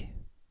einasta degi.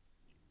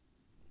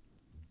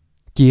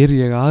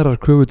 Geri ég aðrar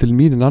kröfur til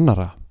mín en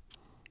annara?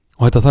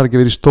 Og þetta þarf ekki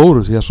að vera í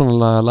stóru því að svona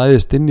laga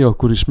læðist inn í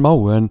okkur í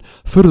smáu en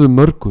furðu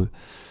mörgu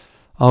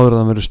áður að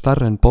það verður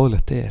starra en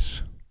boðlegt er.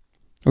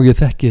 Og ég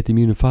þekki þetta í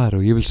mínu fari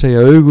og ég vil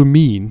segja augu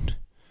mín,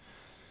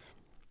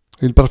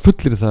 ég vil bara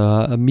fullyrða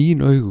það að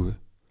mín augu,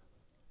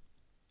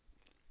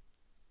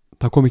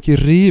 það kom ekki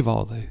rif á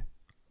þau.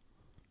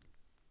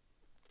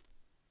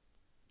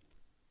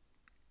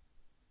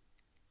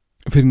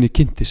 Fyrir ég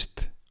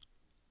kynntist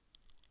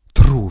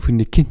trú,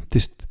 fyrir ég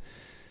kynntist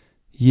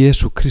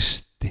Jesú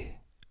Kristi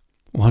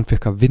og hann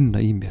fekk að vinna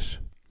í mér.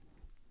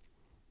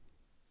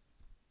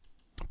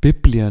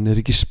 Biblían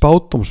er ekki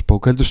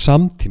spádómsbók heldur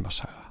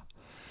samtímasaga.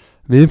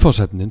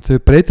 Viðfangsefnin,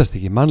 þau breytast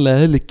ekki,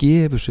 mannlega eðli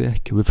gefur sig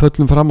ekki og við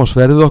föllum fram á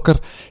sverðið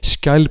okkar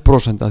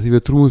skælbrósenda því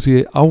við trúum því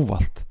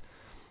ávalt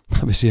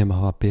að við séum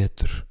að hafa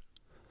betur.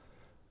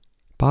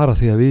 Bara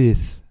því að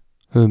við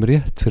höfum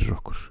rétt fyrir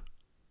okkur.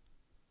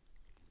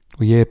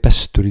 Og ég er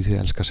bestur í því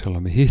að elska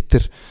sjálfa mig.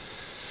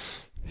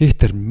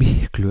 Hitt er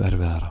miklu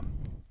erfiðara.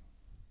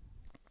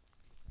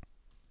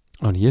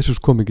 Þannig Jesús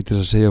kom ekki til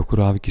að segja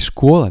okkur að hafa ekki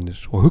skoðanir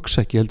og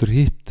hugsa ekki heldur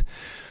hitt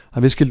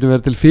að við skildum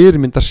vera til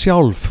fyrirmyndar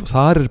sjálf.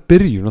 Þar er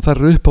byrjun og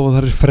þar er upp á og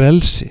þar er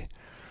frelsi.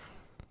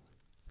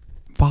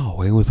 Vá,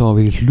 eigum við þá að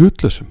vera í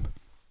hlutlausum?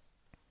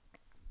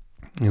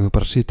 Eigum við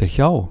bara að sitja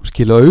hjá,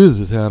 skila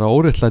auðu þegar að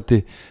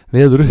óréttlæti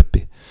veður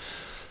uppi?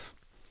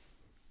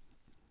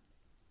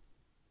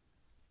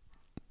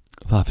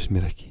 Það finnst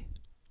mér ekki.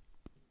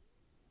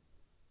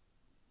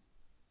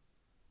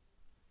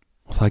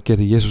 Og það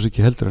gerði Jesús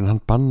ekki heldur en hann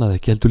bannaði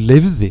ekki heldur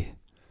leyfði.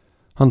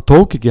 Hann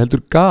tók ekki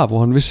heldur gaf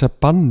og hann vissi að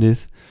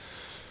bannið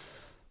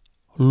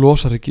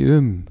losar ekki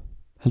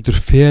heldur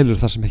felur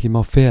það sem ekki má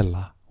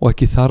fela og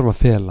ekki þarf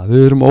að fela.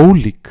 Við erum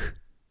ólík.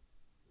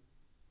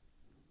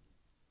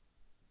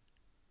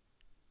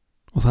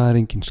 Og það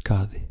er engin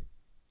skaði.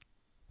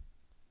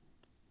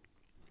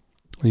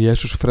 Og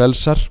Jesús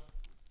frelsar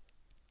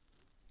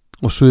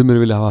og sumir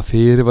vilja hafa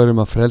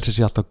fyrirvarum að frelsi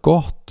sé alltaf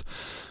gott.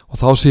 Og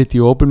þá sit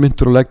ég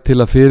opinmyndur og legg til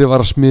að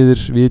fyrirvara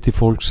smiðir viti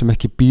fólk sem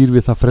ekki býr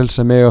við það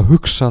frelsa með að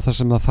hugsa það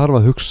sem það þarf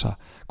að hugsa,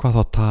 hvað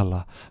þá tala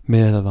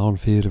með eða án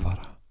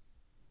fyrirvara.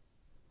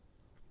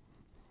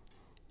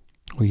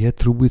 Og ég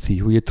trúi því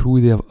og ég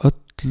trúi því af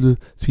öllu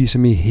því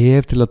sem ég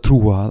hef til að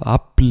trúa að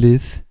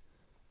aflið,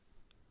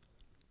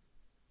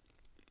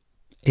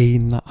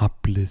 eina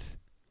aflið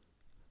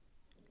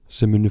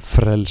sem muni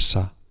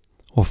frelsa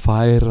og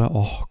færa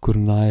okkur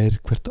nær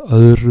hvert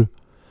öðru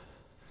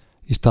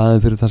í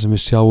staðin fyrir það sem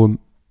við sjáum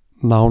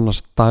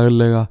nánast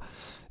daglega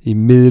í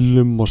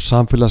miðlum og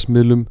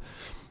samfélagsmiðlum,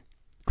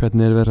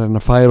 hvernig er verið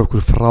að færa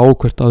okkur frá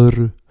hvert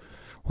öðru.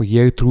 Og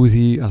ég trúi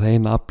því að það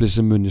eina aflið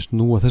sem muni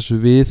snúa þessu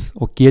við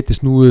og geti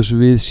snúið þessu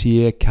við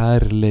sé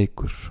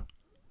kærleikur.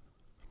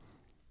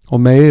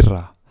 Og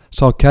meira,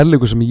 sá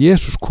kærleikur sem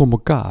Jesús kom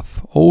og gaf,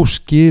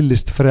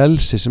 óskilist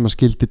frelsi sem að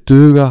skildi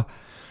duga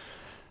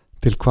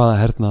til hvaða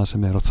hernaða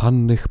sem er og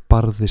þannig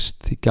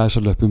barðist í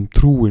gæsalöpum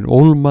trúin,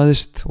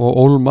 ólmaðist og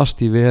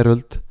ólmast í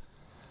veröld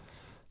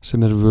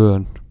sem er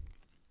vön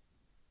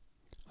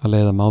að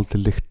leiða mál til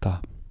lykta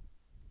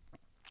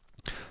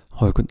á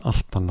einhvern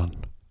allt annan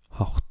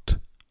hátt.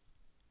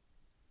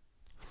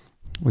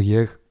 Og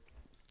ég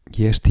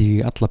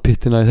stígi alla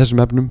pittina í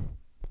þessum efnum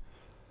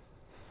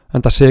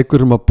enda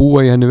segur að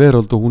búa í henni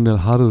veröld og hún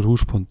er harður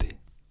húsbóndi.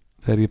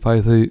 Þegar ég fæ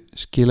þau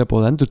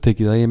skilaboð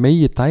endurtekið að ég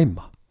megi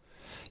dæma.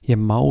 Ég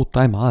má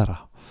dæma aðra.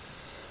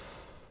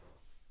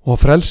 Og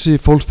frelsi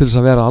fólks til þess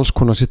að vera alls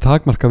konar sér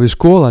takmarka við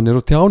skoðanir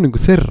og tjáningu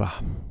þeirra.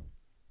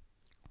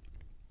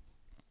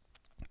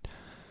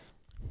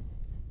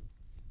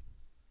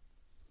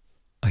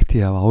 Ætti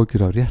ég að hafa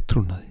áhyggjur af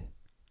réttrúnaði?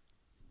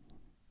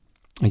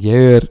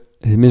 Ég er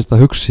hið minnsta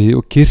hugsi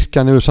og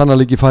kirkjan hefur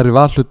sannarlega ekki farið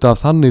varhluta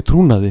af þannig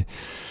trúnaði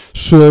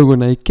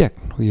söguna í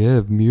gegn og ég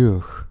hef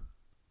mjög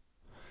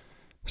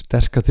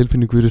sterka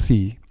tilfinningu fyrir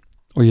því.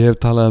 Og ég hef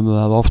talað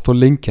það oft og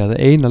lengi að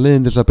eina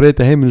leiðin til að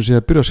breyta heiminu sé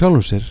að byrja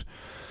sjálfum sér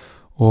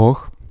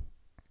og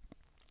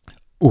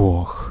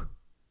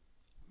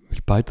vil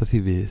bæta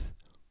því við,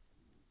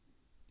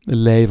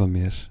 leyfa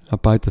mér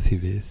að bæta því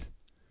við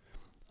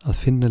að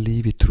finna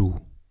líf í trú.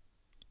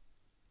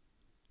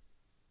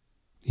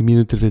 Í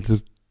mínu tilfelli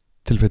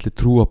tilfelli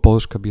trúa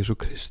boðskap Jesú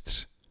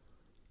Krists,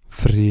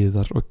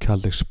 friðar og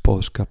kærleiks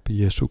boðskap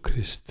Jesú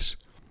Krists,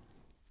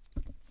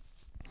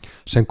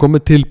 sem kom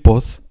með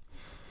tilboð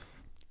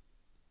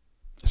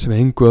sem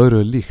engu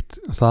öðru er líkt.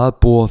 Það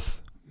boð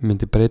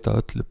myndi breyta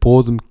öllu,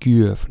 boð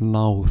gjöf,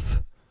 náð,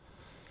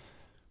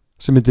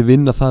 sem myndi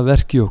vinna það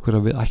verk í okkur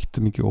að við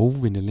ættum ekki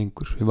óvinni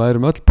lengur. Við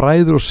værum öll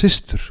bræður og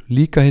systur,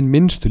 líka hinn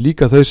minnstu,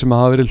 líka þau sem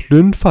hafa verið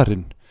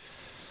hlunnfarin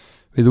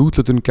við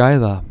útlutun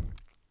gæða,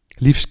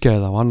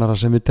 lífsgæða og annara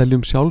sem við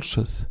teljum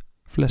sjálfsögð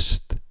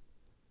flest.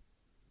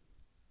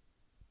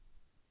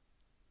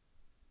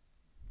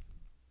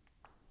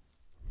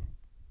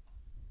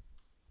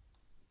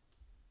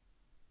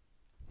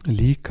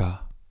 Líka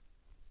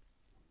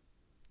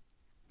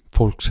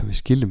fólk sem við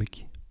skiljum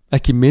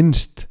ekki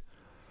minnst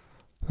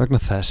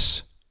vegna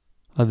þess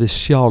að við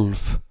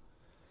sjálf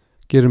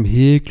gerum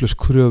hiklaus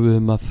kröfu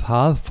að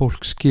það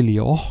fólk skilji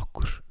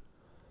okkur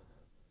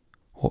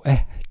og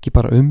ekki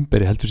bara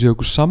umberi, heldur sé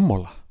okkur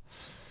sammála.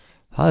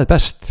 Það er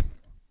best.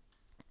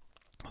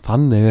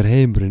 Þannig er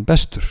heimurinn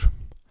bestur.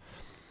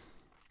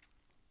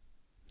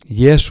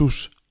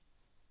 Jesús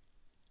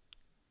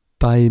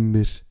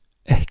dæmir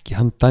ekki,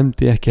 hann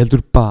dæmdi ekki,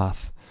 heldur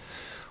bað,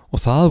 og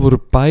það voru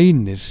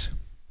bænir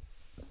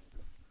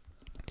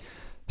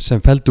sem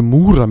felldu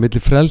múra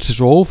milli frelsis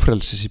og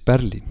ófrelsis í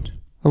Berlín.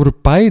 Það voru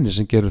bænir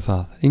sem gerur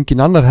það,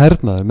 engin annar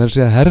hernaður, með að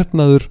segja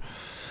hernaður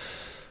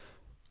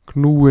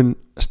knúin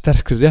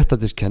sterkri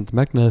réttlætiskennd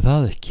megnaði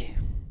það ekki.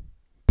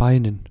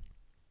 Bænin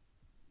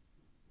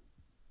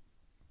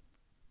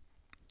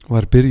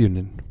var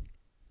byrjunin,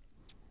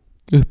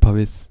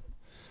 upphafið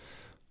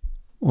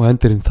og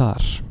endurinn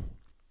þar.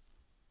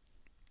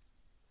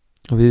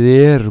 Og við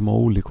erum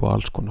ólík og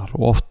alls konar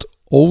og oft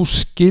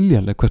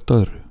óskiljanleg hvert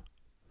öðru.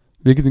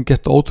 Við getum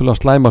gert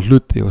ótrúlega slæma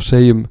hluti og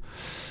segjum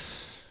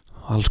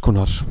alls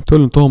konar,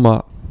 tölum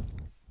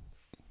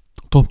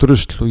tómt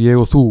rusl og ég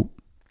og þú,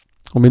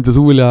 og myndir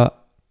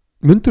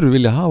þú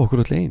vilja hafa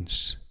okkur öll eins?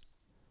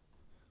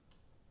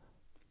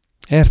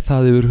 Er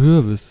það yfir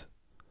höfuð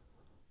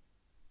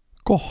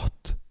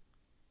gott?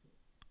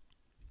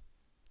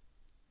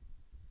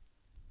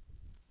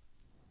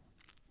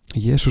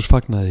 Jesús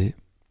fagnaði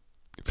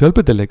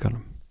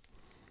fjölbreytileikanum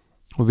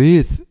og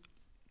við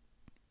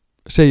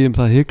segjum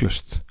það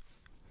hiklaust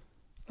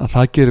að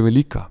það gerum við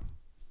líka,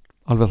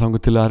 alveg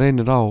þangað til að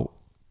reynir á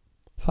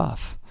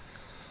það.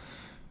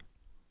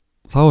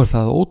 Þá er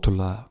það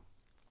ótrúlega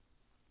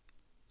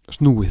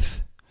snúið,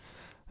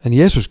 en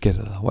Jesús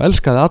gerði það og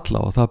elskaði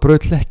alla og það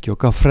braut hlekki og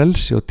gaf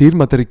frelsi og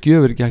dýrmætari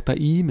gjöfur ekki hægt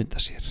að ímynda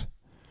sér.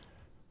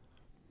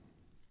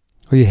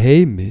 Og í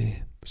heimi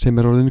sem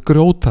er orðinn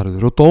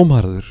grjótarður og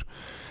dómharður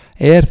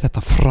er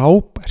þetta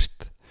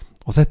frábært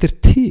og þetta er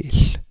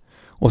til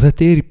og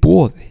þetta er í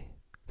boði.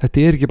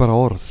 Þetta er ekki bara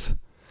orð,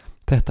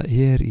 þetta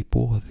er í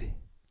boði.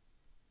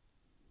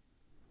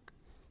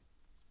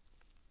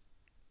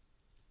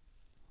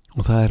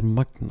 Og það er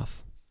magnað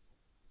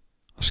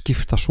að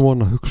skipta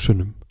svona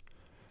hugsunum,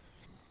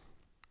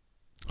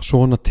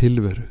 svona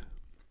tilveru,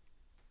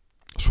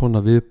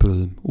 svona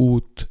viðbröðum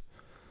út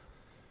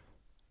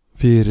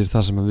fyrir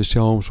það sem við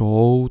sjáum svo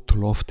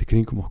ótrúlega oft í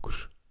kringum okkur,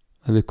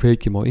 að við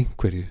kveikjum á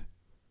einhverju,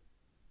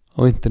 á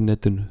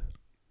internetinu,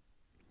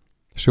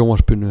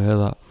 sjónvarpinu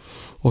eða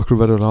okkur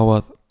verður á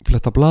að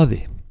fletta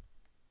blaði.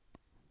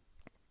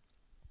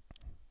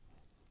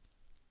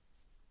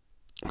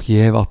 Og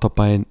ég hef átt á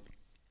bæinn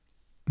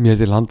mér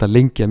til handa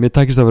lengi að mér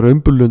takist að vera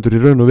umbulundur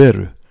í raun og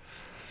veru,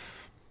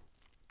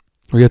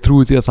 og ég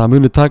trúi því að það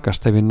muni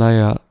takast ef ég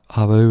næja að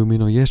hafa augum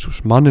mín á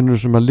Jesús, manninu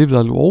sem að lifði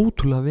alveg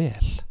ótrúlega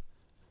vel,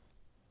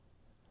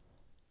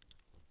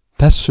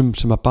 þessum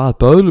sem að bað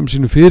böðlum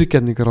sínum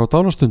fyrirgefningar á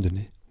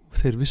dánastundinni og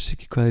þeir vissi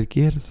ekki hvað þeir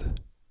gerðu.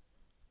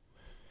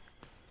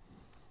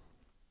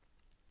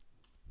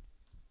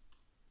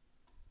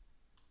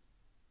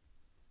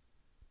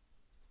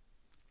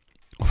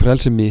 Og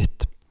frelsi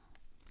mitt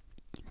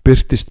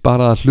birtist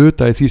bara að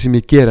hluta í því sem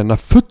ég ger, en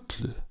að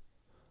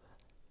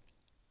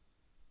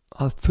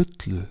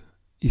fullu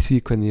í því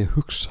hvernig ég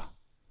hugsa,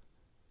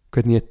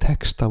 hvernig ég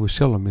teksta á við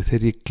sjálf mig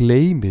þegar ég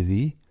gleymi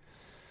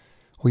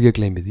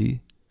því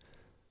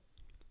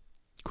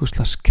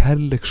hvurslags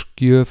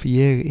kærleiksgjöf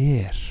ég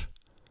er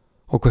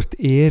og hvert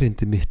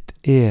erindi mitt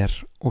er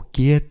og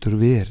getur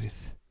verið.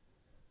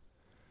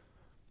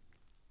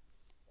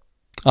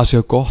 Að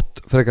sjá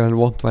gott frekar en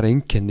vont var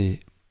einkenni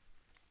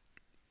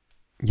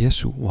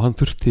Jesú, og hann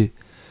þurfti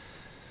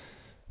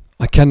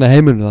að kenna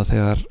heiminu það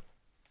þegar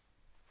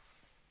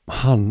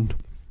hann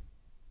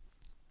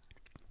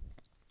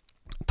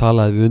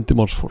talaði við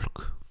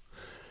undirmálsfólk,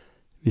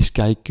 við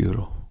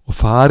skækjur og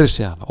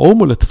fariseiana,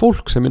 ómögulegt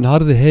fólk sem hinn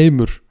harði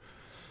heimur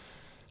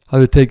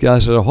hafði tekið að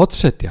þessari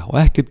hotsetja og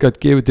ekkert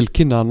gat gefið til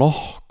kynna að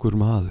nokkur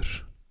maður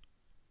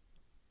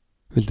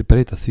vildi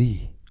breyta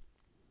því.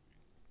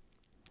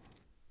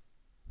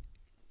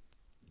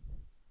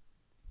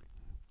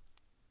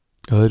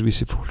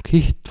 Öðruvísi fólk,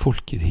 hitt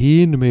fólkið,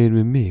 hinum megin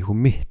við mig og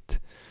mitt.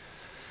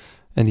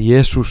 En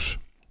Jesús,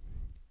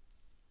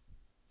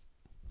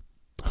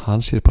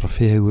 hann sér bara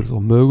fegurð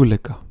og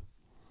möguleika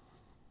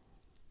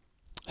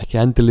ekki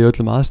endilega í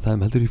öllum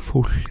aðstæðum, heldur í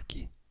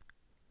fólki,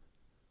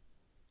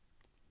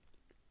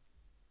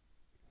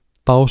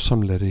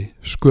 dásamlegri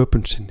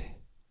sköpun sinni,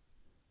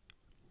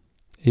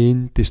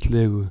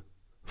 yndislegu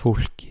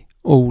fólki,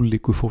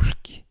 ólíku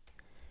fólki.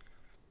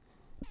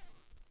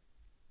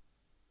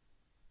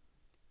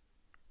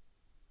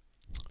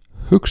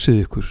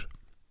 Hugsið ykkur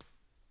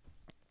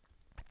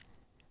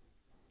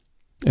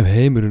ef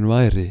heimurinn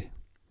væri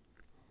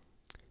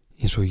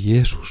eins og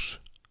Jesús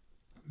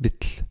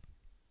vill.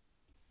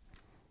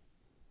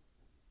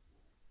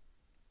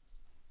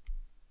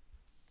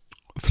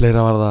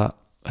 Fleira var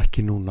það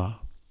ekki núna.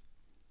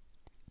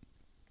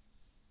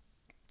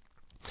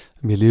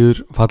 Mér líður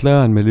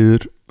fallega en mér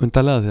líður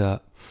undarlega því að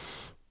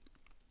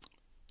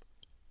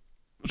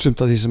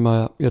sumt af því sem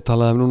að ég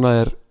talaði um núna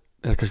er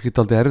kannski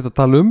dálítið erfitt að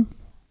tala um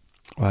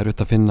og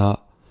erfitt að finna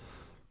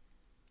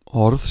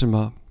orð sem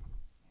að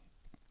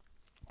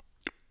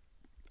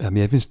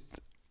mér finnst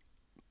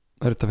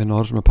erfitt að finna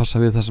orð sem að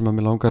passa við það sem að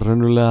mér langar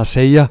raunverulega að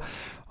segja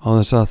á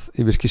þess að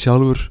ég virki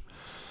sjálfur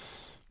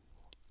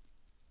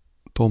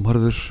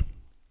dómharður,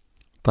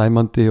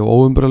 dæmandi og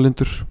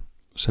óumbralindur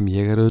sem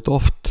ég er auðvitað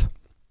oft.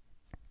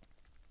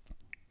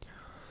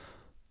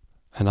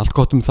 En allt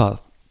gott um það.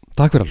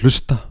 Takk fyrir að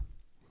hlusta.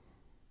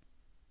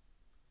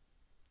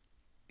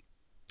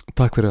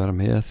 Takk fyrir að vera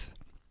með.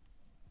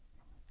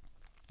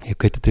 Ég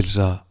hveti til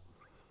þess að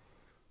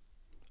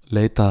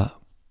leita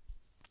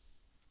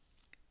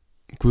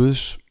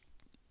Guðs,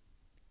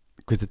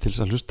 hveti til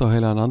þess að hlusta á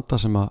heilagan anda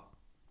sem að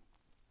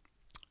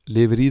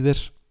lifir í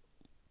þér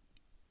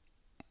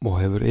og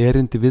hefur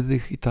erindi við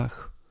þig í dag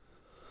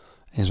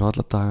eins og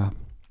alla daga.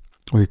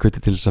 Og ég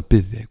hveti til þess að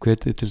biðja,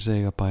 hveti til þess að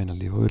eiga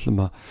bænalíf og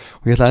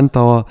ég ætla að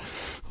enda á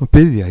að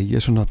biðja í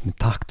Jesú nafni.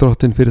 Takk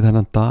Drottinn fyrir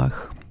þennan dag.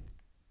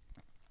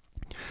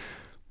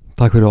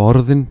 Takk fyrir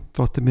orðin,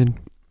 Drottinn minn.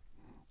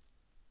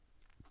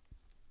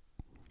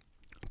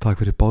 Takk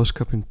fyrir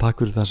boðskapinn,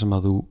 takk fyrir það sem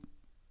að þú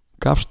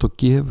gafst og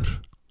gefur.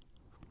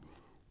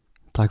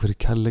 Takk fyrir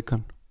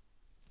kærleikann.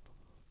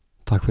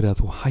 Takk fyrir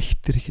að þú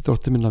hættir ekki,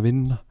 Drottinn minn, að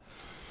vinna.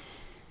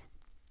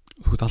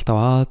 Þú ert alltaf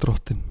að,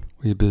 Drottinn,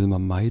 og ég biðjum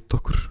að mæta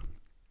okkur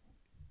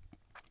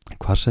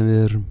hvar sem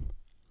við erum,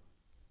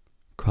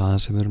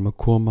 hvaðan sem við erum að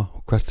koma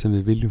og hvert sem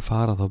við viljum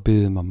fara, þá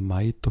biðjum að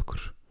mæta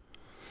okkur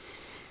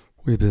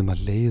og ég biðjum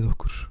að leiða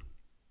okkur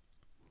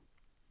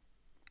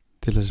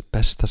til þess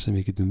besta sem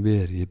við getum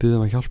verið. Ég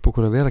biðjum að hjálpa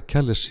okkur að vera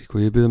kærleiksrík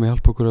og ég biðjum að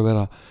hjálpa okkur að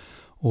vera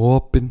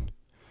opin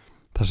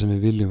þar sem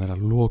við viljum vera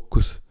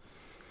lokuð.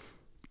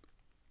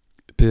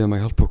 Ég biðjum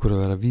að hjálpa okkur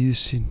að vera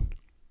víðsýn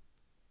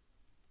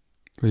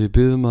og ég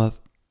biðjum að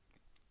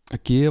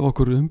gefa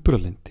okkur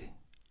umburðarlyndi.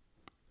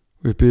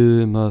 Við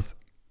biðjum að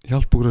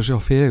hjálpa okkur að sjá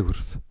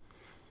fegurð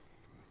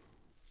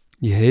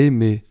í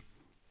heimi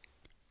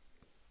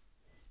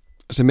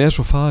sem er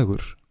svo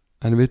fagur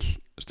en vill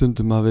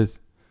stundum að við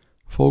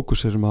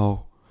fókuserum á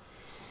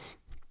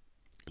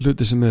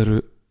hluti sem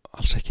eru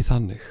alls ekki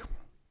þannig.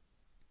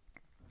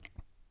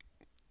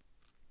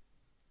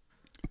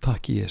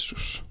 Takk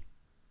Jesús.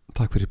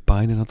 Takk fyrir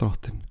bænina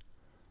Drottinn.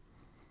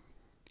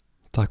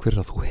 Takk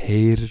fyrir að þú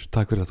heyrir,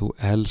 takk fyrir að þú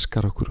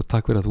elskar okkur og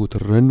takk fyrir að þú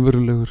ert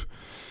raunverulegur.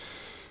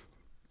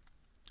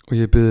 Og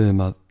ég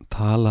biðjum að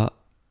tala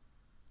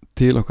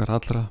til okkar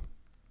allra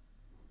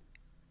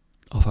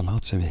á þann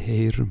hátt sem við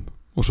heyrum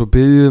og svo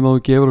biðjum að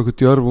þú gefur okkur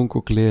djörfung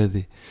og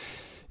gleði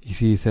í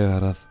því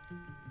þegar að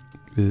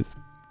við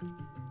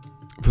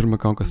förum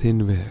að ganga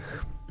þinn veg.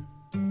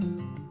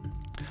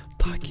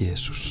 Takk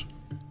Jesús.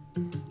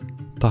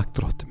 Takk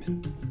Drottinn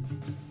minn.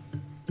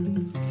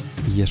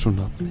 Í Jesú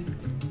nafni.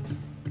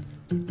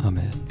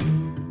 Amen.